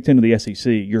 especially in the Big Ten of the SEC,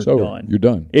 you're done. You're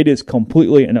done. It is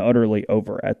completely and utterly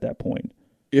over at that point.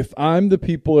 If I'm the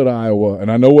people at Iowa, and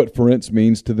I know what Ferentz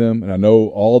means to them, and I know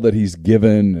all that he's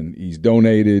given, and he's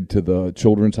donated to the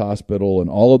Children's Hospital, and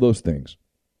all of those things,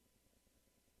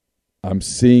 I'm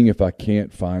seeing if I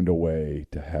can't find a way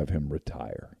to have him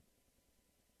retire.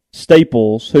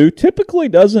 Staples, who typically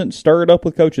doesn't stir it up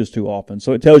with coaches too often,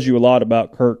 so it tells you a lot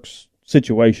about Kirk's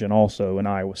situation also in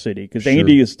Iowa City, because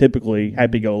Andy is typically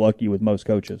happy-go-lucky with most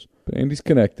coaches. But Andy's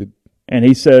connected. And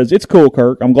he says, it's cool,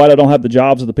 Kirk. I'm glad I don't have the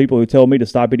jobs of the people who tell me to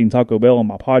stop eating Taco Bell on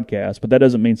my podcast, but that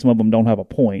doesn't mean some of them don't have a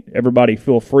point. Everybody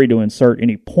feel free to insert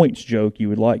any points joke you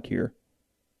would like here.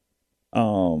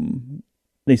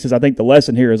 He says, I think the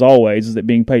lesson here, as always, is that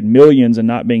being paid millions and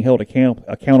not being held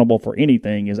accountable for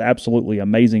anything is absolutely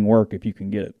amazing work if you can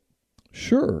get it.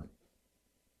 Sure.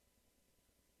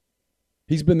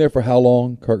 He's been there for how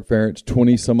long, Kirk Ferentz?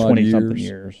 20-some-odd years? 20-something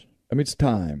years. I mean, it's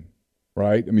time,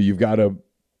 right? I mean, you've got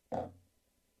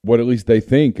what at least they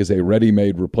think is a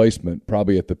ready-made replacement,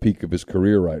 probably at the peak of his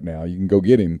career right now. You can go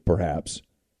get him, perhaps.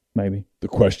 Maybe. The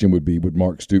question would be, would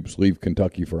Mark Stoops leave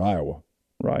Kentucky for Iowa?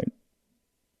 Right.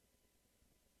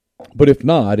 But if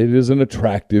not, it is an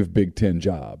attractive Big Ten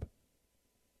job.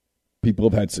 People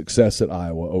have had success at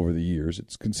Iowa over the years.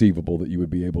 It's conceivable that you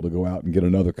would be able to go out and get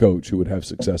another coach who would have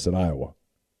success at Iowa.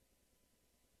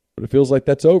 But it feels like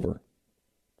that's over.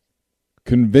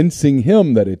 Convincing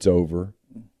him that it's over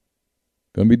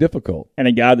going to be difficult. And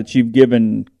a guy that you've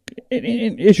given,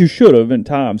 as you should have in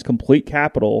times, complete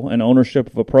capital and ownership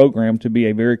of a program to be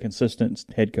a very consistent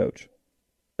head coach.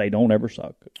 They don't ever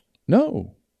suck.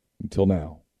 No, until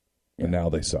now. And now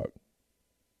they suck.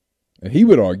 And he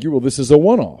would argue, well, this is a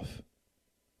one-off.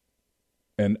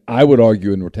 And I would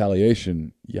argue in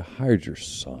retaliation, you hired your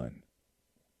son.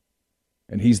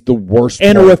 And he's the worst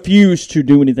and refused to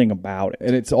do anything about it.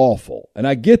 And it's awful. And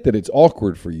I get that it's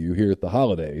awkward for you here at the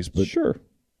holidays, but sure,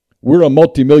 we're a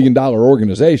multi-million-dollar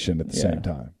organization at the same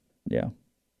time. Yeah.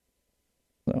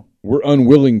 So we're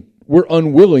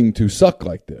unwilling to suck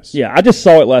like this. Yeah, I just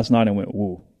saw it last night and went,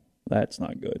 woo. That's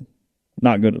not good.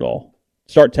 Not good at all.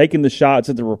 Start taking the shots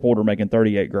at the reporter making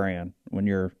 $38,000 when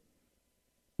you're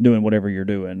doing whatever you're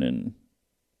doing, and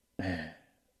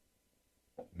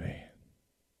Man,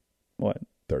 what?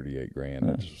 $38,000.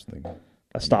 I just was thinking.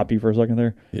 I stopped you for a second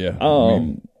there. Yeah.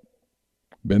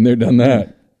 Been there, done that.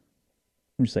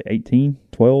 Let me say 18,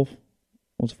 12.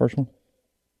 What's the first one?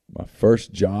 My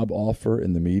first job offer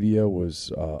in the media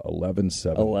was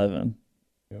 11.7. 11.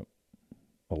 Yep.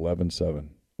 11.7.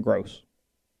 Gross.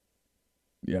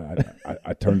 Yeah,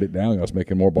 I turned it down. I was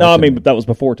making more. No, I mean, but that was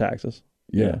before taxes.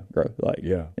 Yeah. Gross.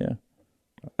 Yeah.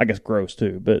 I guess gross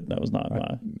too, but that was not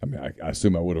my. I mean, I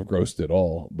assume I would have grossed it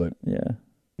all, but yeah.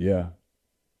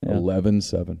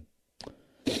 11.7.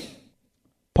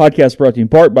 Podcast brought to you in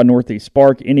part by Northeast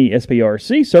Spark,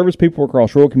 NESPRC. Service people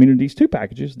across rural communities. 2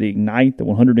 packages, the Ignite, the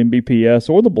 100 Mbps,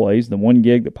 or the Blaze, the 1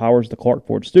 gig that powers the Clark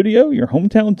Ford studio. Your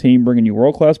hometown team bringing you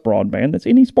world-class broadband. That's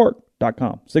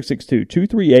NESpark.com.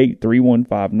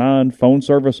 662-238-3159. Phone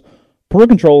service, parental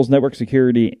controls, network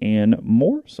security, and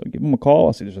more. So give them a call.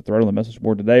 I see there's a thread on the message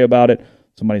board today about it.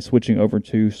 Somebody switching over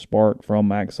to Spark from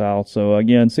MaxSouth. So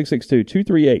again,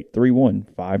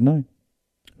 662-238-3159.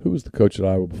 Who was the coach at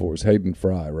Iowa before? It was Hayden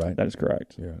Fry, right? That is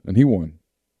correct. Yeah, and he won.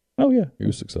 Oh, yeah. He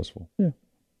was successful. Yeah.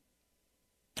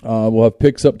 We'll have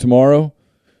picks up tomorrow.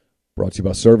 Brought to you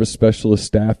by Service Specialist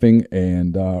Staffing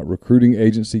and Recruiting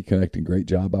Agency, connecting great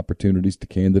job opportunities to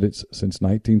candidates since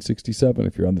 1967.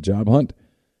 If you're on the job hunt,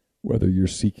 whether you're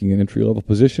seeking an entry-level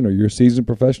position or you're a seasoned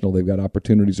professional, they've got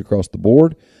opportunities across the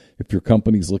board. If your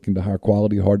company's looking to hire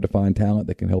quality, hard-to-find talent,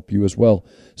 they can help you as well.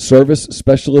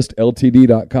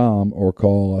 ServiceSpecialistLTD.com or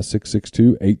call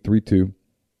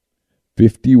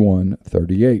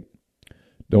 662-832-5138.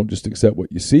 Don't just accept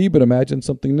what you see, but imagine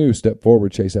something new. Step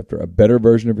forward, chase after a better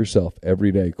version of yourself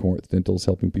every day. Corinth Dental is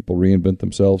helping people reinvent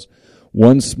themselves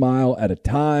one smile at a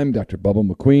time. Dr. Bubba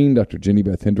McQueen, Dr. Jenny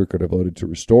Beth Hendrick are devoted to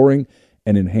restoring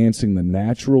and enhancing the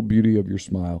natural beauty of your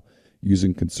smile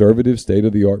using conservative,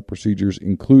 state-of-the-art procedures,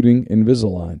 including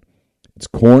Invisalign. It's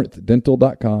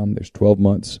CorinthDental.com. There's 12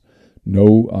 months,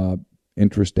 no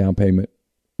interest down payment,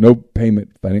 no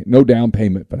down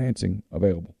payment financing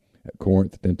available at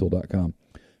CorinthDental.com.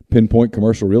 Pinpoint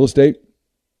Commercial Real Estate,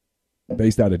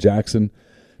 based out of Jackson,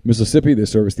 Mississippi. They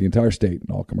service the entire state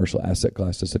in all commercial asset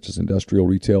classes such as industrial,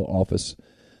 retail, office,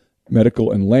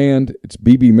 medical, and land. It's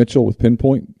B.B. Mitchell with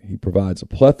Pinpoint. He provides a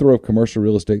plethora of commercial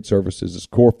real estate services. His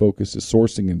core focus is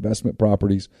sourcing investment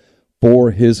properties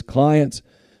for his clients.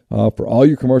 For all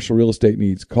your commercial real estate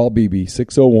needs, call BB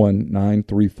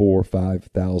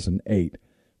 601-934-5008.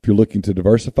 If you're looking to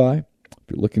diversify, if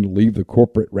you're looking to leave the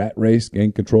corporate rat race,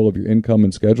 gain control of your income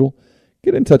and schedule,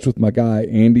 get in touch with my guy,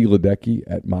 Andy Ledecky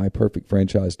at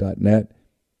myperfectfranchise.net.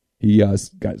 He has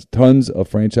got tons of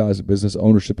franchise and business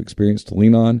ownership experience to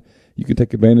lean on. You can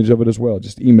take advantage of it as well.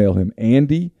 Just email him,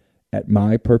 Andy at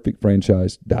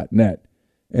myperfectfranchise.net.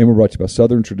 And we're brought to you by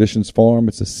Southern Traditions Farm.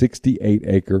 It's a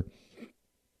 68-acre,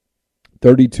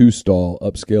 32-stall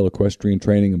upscale equestrian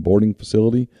training and boarding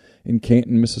facility in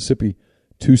Canton, Mississippi.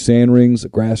 2 sand rings, a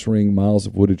grass ring, miles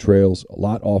of wooded trails, a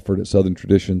lot offered at Southern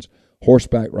Traditions.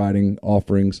 Horseback riding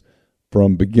offerings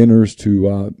from beginners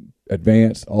to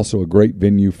advanced. Also a great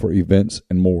venue for events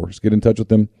and more. Just get in touch with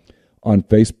them on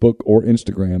Facebook or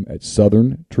Instagram at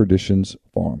Southern Traditions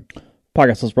Farm.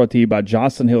 Podcast is brought to you by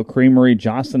Johnson Hill Creamery,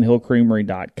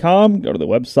 johnsonhillcreamery.com. Go to the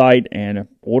website and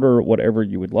order whatever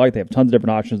you would like. They have tons of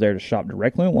different options there to shop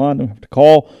directly online. Don't have to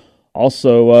call.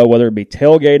 Also, whether it be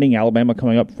tailgating, Alabama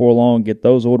coming up before long, get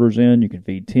those orders in. You can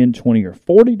feed 10, 20, or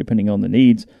 40, depending on the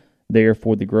needs there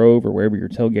for the Grove or wherever you're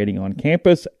tailgating on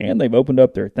campus. And they've opened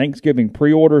up their Thanksgiving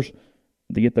pre-orders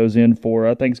to get those in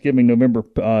for Thanksgiving. November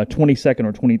 22nd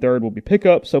or 23rd will be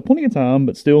pickup, so plenty of time,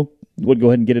 but still would go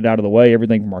ahead and get it out of the way.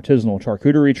 Everything from artisanal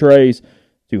charcuterie trays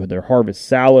to their harvest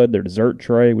salad, their dessert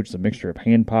tray, which is a mixture of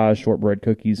hand pies, shortbread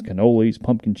cookies, cannolis,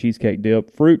 pumpkin cheesecake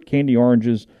dip, fruit, candy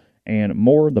oranges, and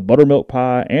more, the buttermilk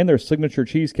pie, and their signature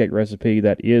cheesecake recipe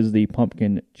that is the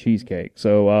pumpkin cheesecake.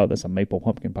 So that's a maple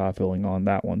pumpkin pie filling on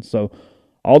that one. So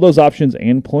all those options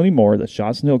and plenty more. That's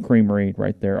Johnson Hill Creamery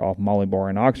right there off Molly Bar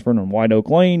in Oxford on White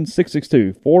Oak Lane,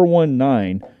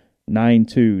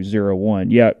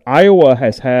 662-419-9201. Yeah, Iowa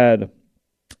has had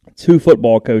 2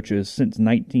 football coaches since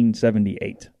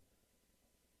 1978.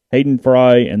 Hayden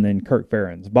Fry and then Kirk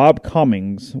Ferentz. Bob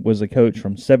Cummings was a coach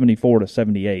from 74 to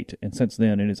 78, and since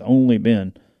then it has only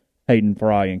been Hayden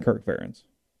Fry and Kirk Ferentz.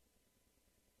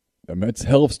 I mean, it's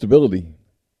hell of stability.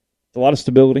 It's a lot of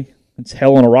stability. It's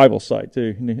hell on a rival site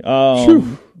too.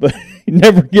 But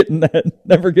never getting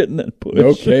that push.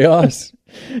 No chaos.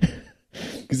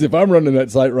 Because if I'm running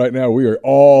that site right now, we are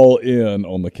all in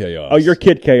on the chaos. Oh, you're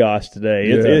Kid Chaos today.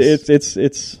 Yes.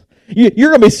 It's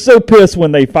you're gonna be so pissed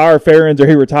when they fire Ferentz or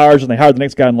he retires and they hire the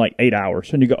next guy in like 8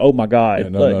 hours, and you go, "Oh my god!" Yeah,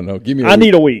 no. Give me. I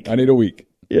need a week. I need a week.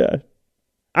 Yeah.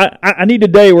 I need a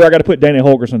day where I got to put Danny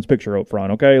Holgerson's picture up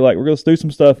front. Okay, like we're gonna do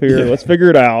some stuff here. Let's figure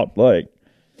it out. Like,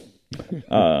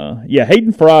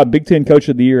 Hayden Fry, Big Ten Coach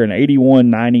of the Year in 81,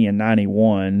 90, and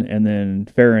 91, and then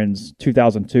Ferentz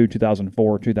 2002,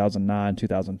 2004, 2009,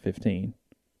 2015.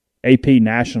 AP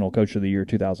National Coach of the Year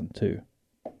 2002.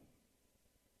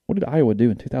 What did Iowa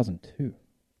do in 2002?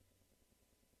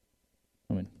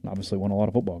 I mean, obviously won a lot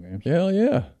of football games. Hell yeah.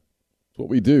 That's what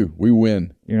we do. We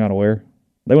win. You're not aware?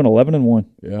 They went 11-1.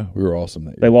 Yeah, we were awesome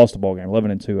that year. They lost a ball game,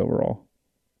 11-2 overall.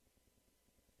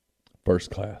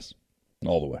 First class.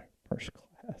 All the way. First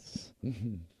class. They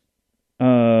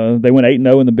went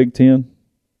 8-0 in the Big Ten.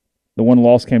 The one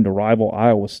loss came to rival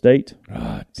Iowa State.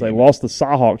 So they lost the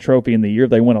Cyhawk Trophy in the year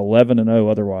they went 11-0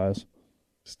 otherwise.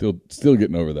 Still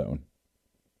getting over that one.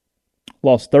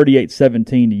 Lost 38-17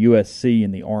 to USC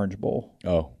in the Orange Bowl.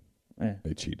 Oh,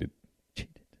 They cheated.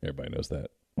 Everybody knows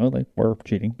that. Well, they were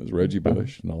cheating. It was Reggie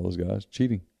Bush and all those guys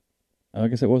cheating. I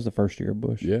guess it was the first year of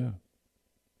Bush. Yeah.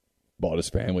 Bought his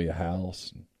family a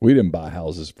house. We didn't buy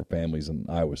houses for families in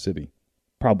Iowa City.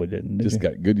 Probably didn't. Did Just you?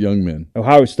 got good young men.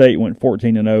 Ohio State went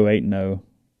 14-0, 8-0.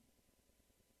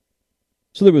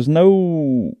 So there was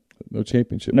no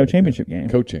championship. No championship game.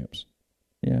 Co-champs.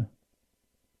 Yeah.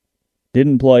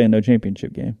 Didn't play in no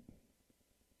championship game.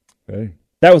 Hey.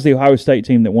 That was the Ohio State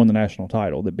team that won the national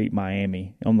title that beat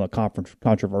Miami on the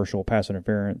controversial pass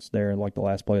interference there, like the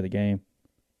last play of the game.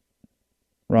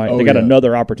 Right? They got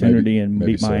another opportunity and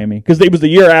beat Miami. Because it was the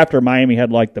year after Miami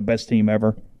had like the best team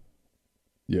ever.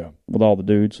 Yeah. With all the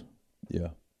dudes. Yeah.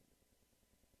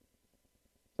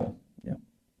 Yeah.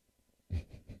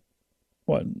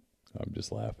 What? I'm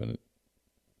just laughing at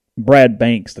Brad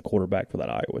Banks, the quarterback for that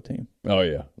Iowa team. Oh,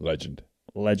 yeah. Legend.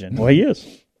 Well, he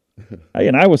is. Hey,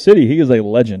 in Iowa City, he is a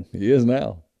legend. He is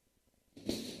now.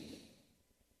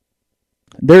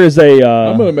 There is a...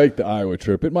 I'm going to make the Iowa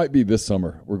trip. It might be this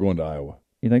summer. We're going to Iowa.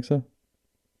 You think so?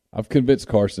 I've convinced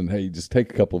Carson, hey, just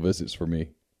take a couple of visits for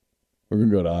me. We're going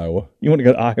to go to Iowa. You want to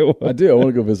go to Iowa? I do. I want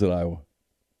to go visit Iowa.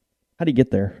 How do you get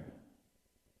there?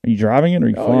 Are you driving it or are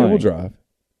you flying? Yeah, we'll drive.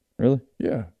 Really?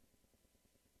 Yeah.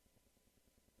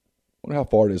 I wonder how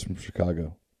far it is from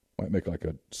Chicago. Might make like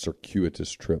a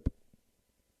circuitous trip.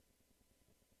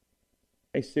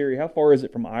 Hey, Siri, how far is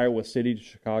it from Iowa City to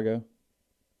Chicago?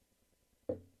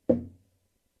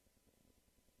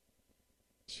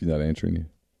 She's not answering you.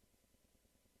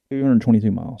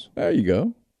 222 miles. There you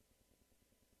go.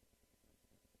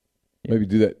 Yeah. Maybe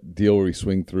do that deal where we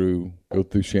swing through, go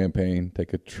through Champaign,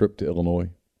 take a trip to Illinois.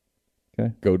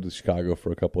 Okay. Go to Chicago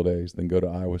for a couple of days, then go to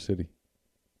Iowa City.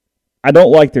 I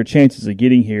don't like their chances of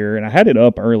getting here, and I had it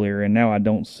up earlier, and now I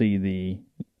don't see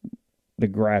the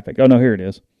graphic. Oh, no, here it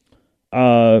is.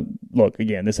 Look,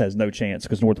 again, this has no chance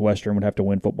because Northwestern would have to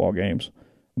win football games.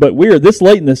 But we're this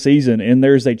late in the season, and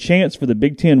there's a chance for the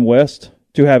Big Ten West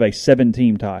to have a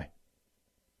 7-team tie.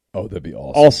 Oh, that'd be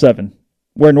awesome. All 7,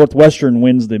 where Northwestern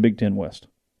wins the Big Ten West.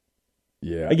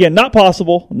 Yeah. Again, not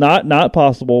possible, not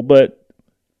possible, but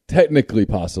technically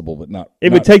possible, but not.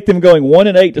 It would take them going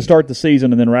 1-8 to start the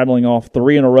season, and then rattling off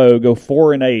 3 in a row, go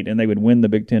 4-8, and they would win the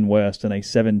Big Ten West in a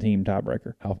 7-team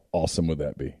tiebreaker. How awesome would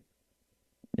that be?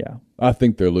 Yeah. I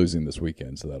think they're losing this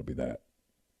weekend, so that'll be that.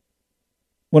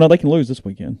 Well, no, they can lose this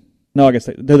weekend. No, I guess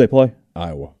do they play?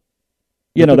 Iowa.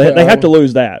 You know, they have to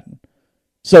lose that.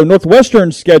 So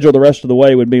Northwestern's schedule the rest of the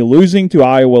way would be losing to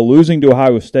Iowa, losing to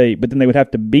Ohio State, but then they would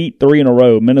have to beat 3 in a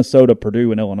row, Minnesota,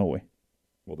 Purdue, and Illinois.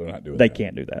 Well, they're not doing They that.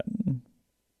 can't do that.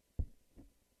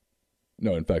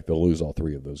 No, in fact, they'll lose all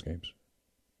 3 of those games.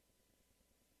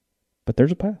 But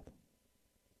there's a path.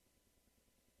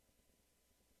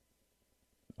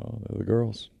 Oh, they're the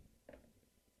girls.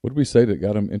 What did we say that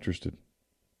got them interested?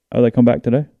 Oh, they come back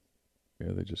today?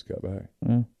 Yeah, they just got back.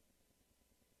 I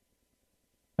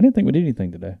didn't think we did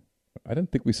anything today. I didn't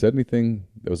think we said anything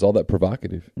that was all that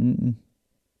provocative.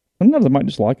 Sometimes they might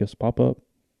just like us, pop up.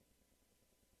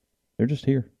 They're just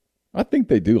here. I think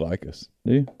they do like us.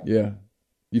 Do you? Yeah.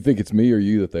 You think it's me or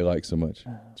you that they like so much?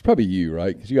 It's probably you,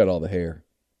 right? Because you got all the hair.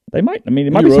 They might. I mean,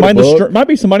 it might be somebody might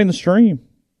be somebody in the stream.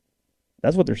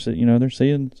 That's what they're seeing. You know, they're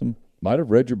seeing some. Might have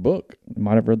read your book.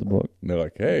 Might have read the book. And they're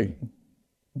like, hey.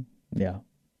 Yeah.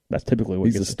 That's typically what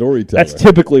he's gets a storyteller. That's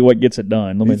typically what gets it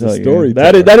done. Let me tell you.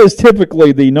 Storyteller. That is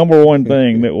typically the number one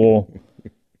thing that will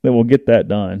get that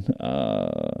done.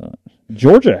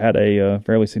 Georgia had a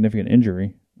fairly significant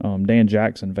injury. Dan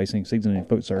Jackson facing season-ending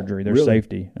foot surgery. Their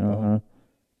safety.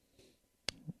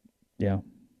 Yeah.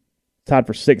 Tied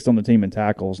for 6th on the team in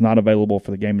tackles, not available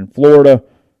for the game in Florida,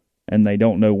 and they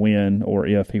don't know when or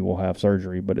if he will have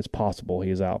surgery, but it's possible he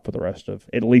is out for the rest of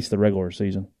at least the regular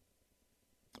season.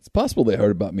 It's possible they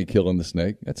heard about me killing the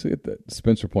snake. That's it.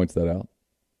 Spencer points that out.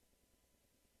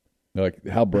 Like,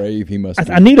 how brave he must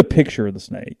be. I need a picture of the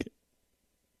snake.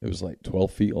 It was like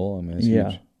 12 feet long. Man, it's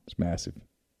Yeah. huge. It's massive.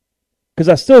 Because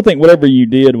I still think whatever you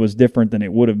did was different than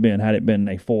it would have been had it been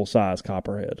a full-size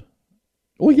copperhead.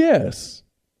 Well, yes.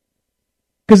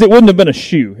 Because it wouldn't have been a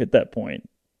shoe at that point.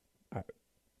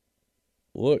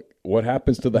 Look, what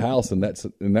happens to the house in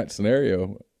that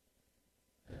scenario?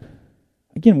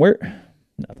 Again,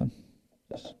 nothing.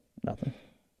 Just nothing.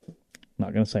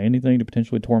 Not going to say anything to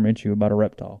potentially torment you about a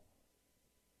reptile.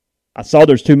 I saw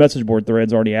there's 2 message board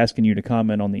threads already asking you to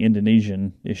comment on the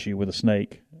Indonesian issue with a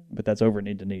snake, but that's over in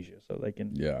Indonesia, so they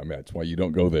can. Yeah, I mean, that's why you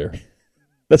don't go there.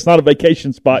 That's not a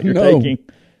vacation spot you're No. taking.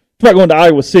 It's about going to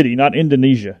Iowa City, not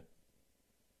Indonesia.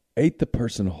 Ate the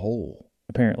person whole.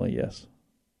 Apparently, yes.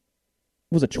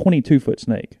 It was a 22-foot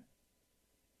snake,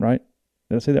 right?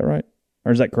 Did I say that right?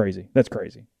 Or is that crazy? That's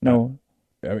crazy. No.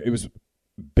 I mean, it was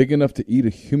big enough to eat a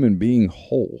human being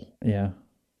whole. Yeah.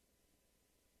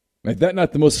 Is that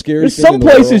not the most scary There's thing some in the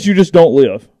places world? you just don't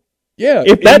live. Yeah.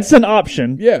 If that's an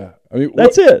option, Yeah. I mean,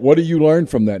 That's it. What do you learn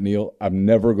from that, Neil? I'm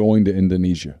never going to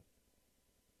Indonesia.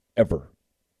 Ever.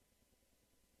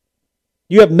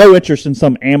 you have no interest in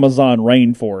some Amazon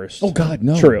rainforest. Oh, God,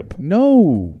 no. Trip.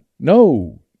 No.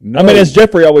 I mean, as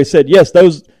Jeffrey always said, yes,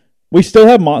 we still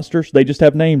have monsters. They just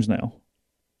have names now.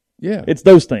 Yeah. It's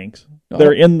those things. No,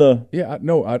 They're in the Yeah,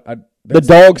 no, the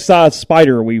dog-sized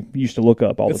spider we used to look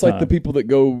up all the it's time. like the people that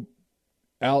go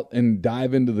out and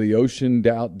dive into the ocean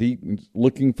out deep and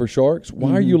looking for sharks.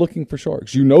 Why are you looking for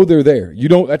sharks? You know they're there. You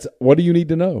don't. That's what do you need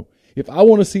to know? If I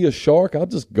want to see a shark, I'll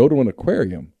just go to an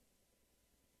aquarium.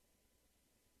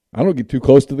 I don't get too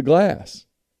close to the glass.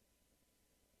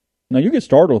 Now, you get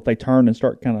startled if they turn and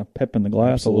start kind of pepping the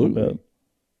glass a little Absolutely. bit.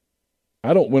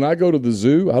 I don't. When I go to the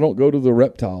zoo, I don't go to the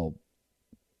reptile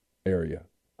area.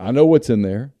 I know what's in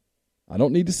there. I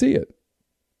don't need to see it.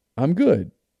 I'm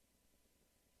good.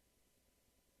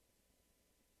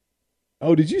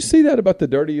 Oh, did you see that about the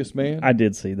dirtiest man? I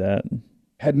did see that.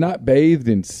 Had not bathed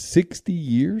in 60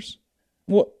 years?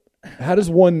 Well, How does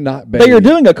one not bathe? they are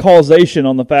doing a causation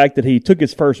on the fact that he took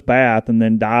his first bath and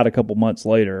then died a couple months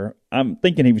later. I'm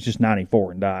thinking he was just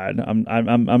 94 and died.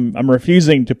 I'm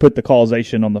refusing to put the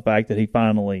causation on the fact that he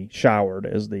finally showered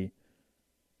as the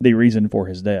reason for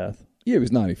his death. Yeah, he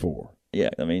was 94. Yeah,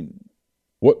 I mean,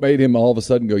 What made him all of a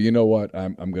sudden go, you know what,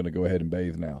 I'm going to go ahead and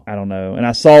bathe now? I don't know. And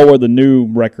I saw where the new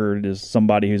record is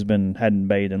somebody who's hadn't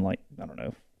bathed in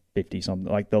 50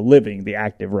 something, like the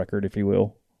active record, if you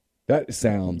will, That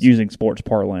sounds using sports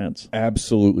parlance.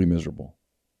 absolutely miserable.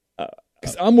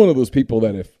 Because I'm one of those people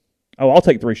that if... I'll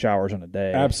take 3 showers in a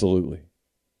day. Absolutely.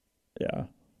 Yeah.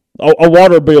 A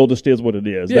water bill just is what it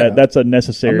is. Yeah. That's a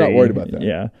necessary. I'm not worried about that.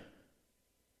 Yeah.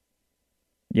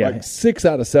 Yeah. Like 6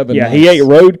 out of 7 Yeah, nights. he ate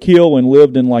roadkill and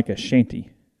lived in like a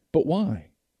shanty. But why?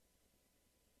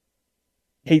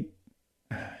 He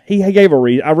gave a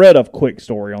reason. I read a quick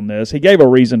story on this. He gave a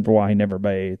reason for why he never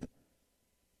bathed.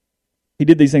 He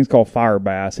did these things called fire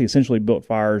baths. He essentially built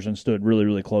fires and stood really,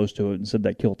 really close to it and said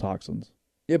that killed toxins.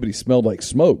 Yeah, but he smelled like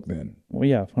smoke then. Well,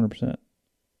 yeah, 100%.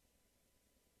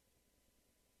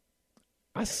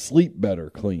 I sleep better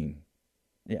clean.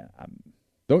 Yeah.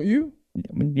 Don't you?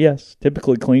 I mean, yes,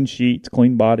 typically clean sheets,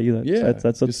 clean body.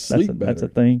 That's just sleep a better.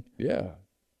 thing. Yeah.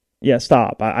 Yeah,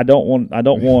 stop. I don't want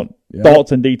Yeah.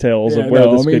 thoughts and details Yeah, of where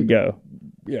no, this I mean- could go.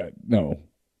 Yeah, no.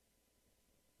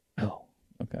 Oh,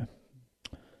 okay.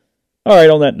 All right,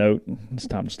 on that note, it's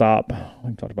time to stop.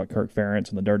 We talked about Kirk Ferentz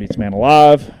and the dirtiest man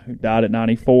alive, who died at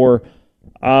 94.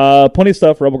 Plenty of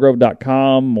stuff,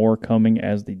 rebelgrove.com. More coming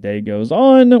as the day goes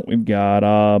on. We've got,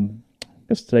 I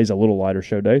guess today's a little lighter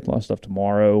show day. A lot of stuff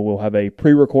tomorrow. We'll have a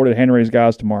pre-recorded Henry's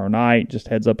Guys tomorrow night. Just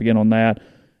heads up again on that.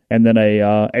 And then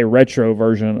a retro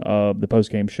version of the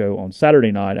postgame show on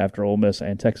Saturday night after Ole Miss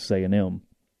and Texas A&M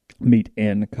meet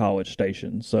in College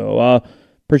Station. So,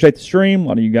 appreciate the stream. A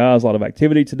lot of you guys, a lot of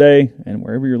activity today. And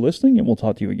wherever you're listening, and we'll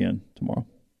talk to you again tomorrow.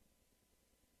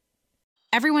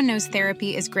 Everyone knows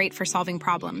therapy is great for solving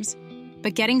problems.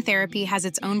 But getting therapy has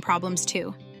its own problems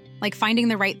too. Like finding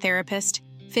the right therapist,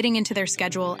 fitting into their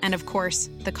schedule, and of course,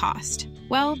 the cost.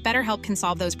 Well, BetterHelp can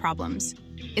solve those problems.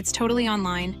 It's totally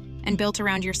online and built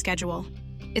around your schedule.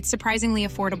 It's surprisingly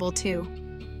affordable too.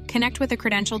 Connect with a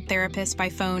credentialed therapist by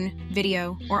phone,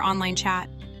 video, or online chat,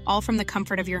 all from the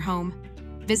comfort of your home.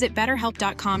 Visit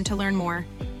BetterHelp.com to learn more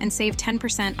and save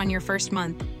 10% on your first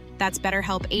month. That's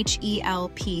BetterHelp,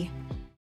 H-E-L-P.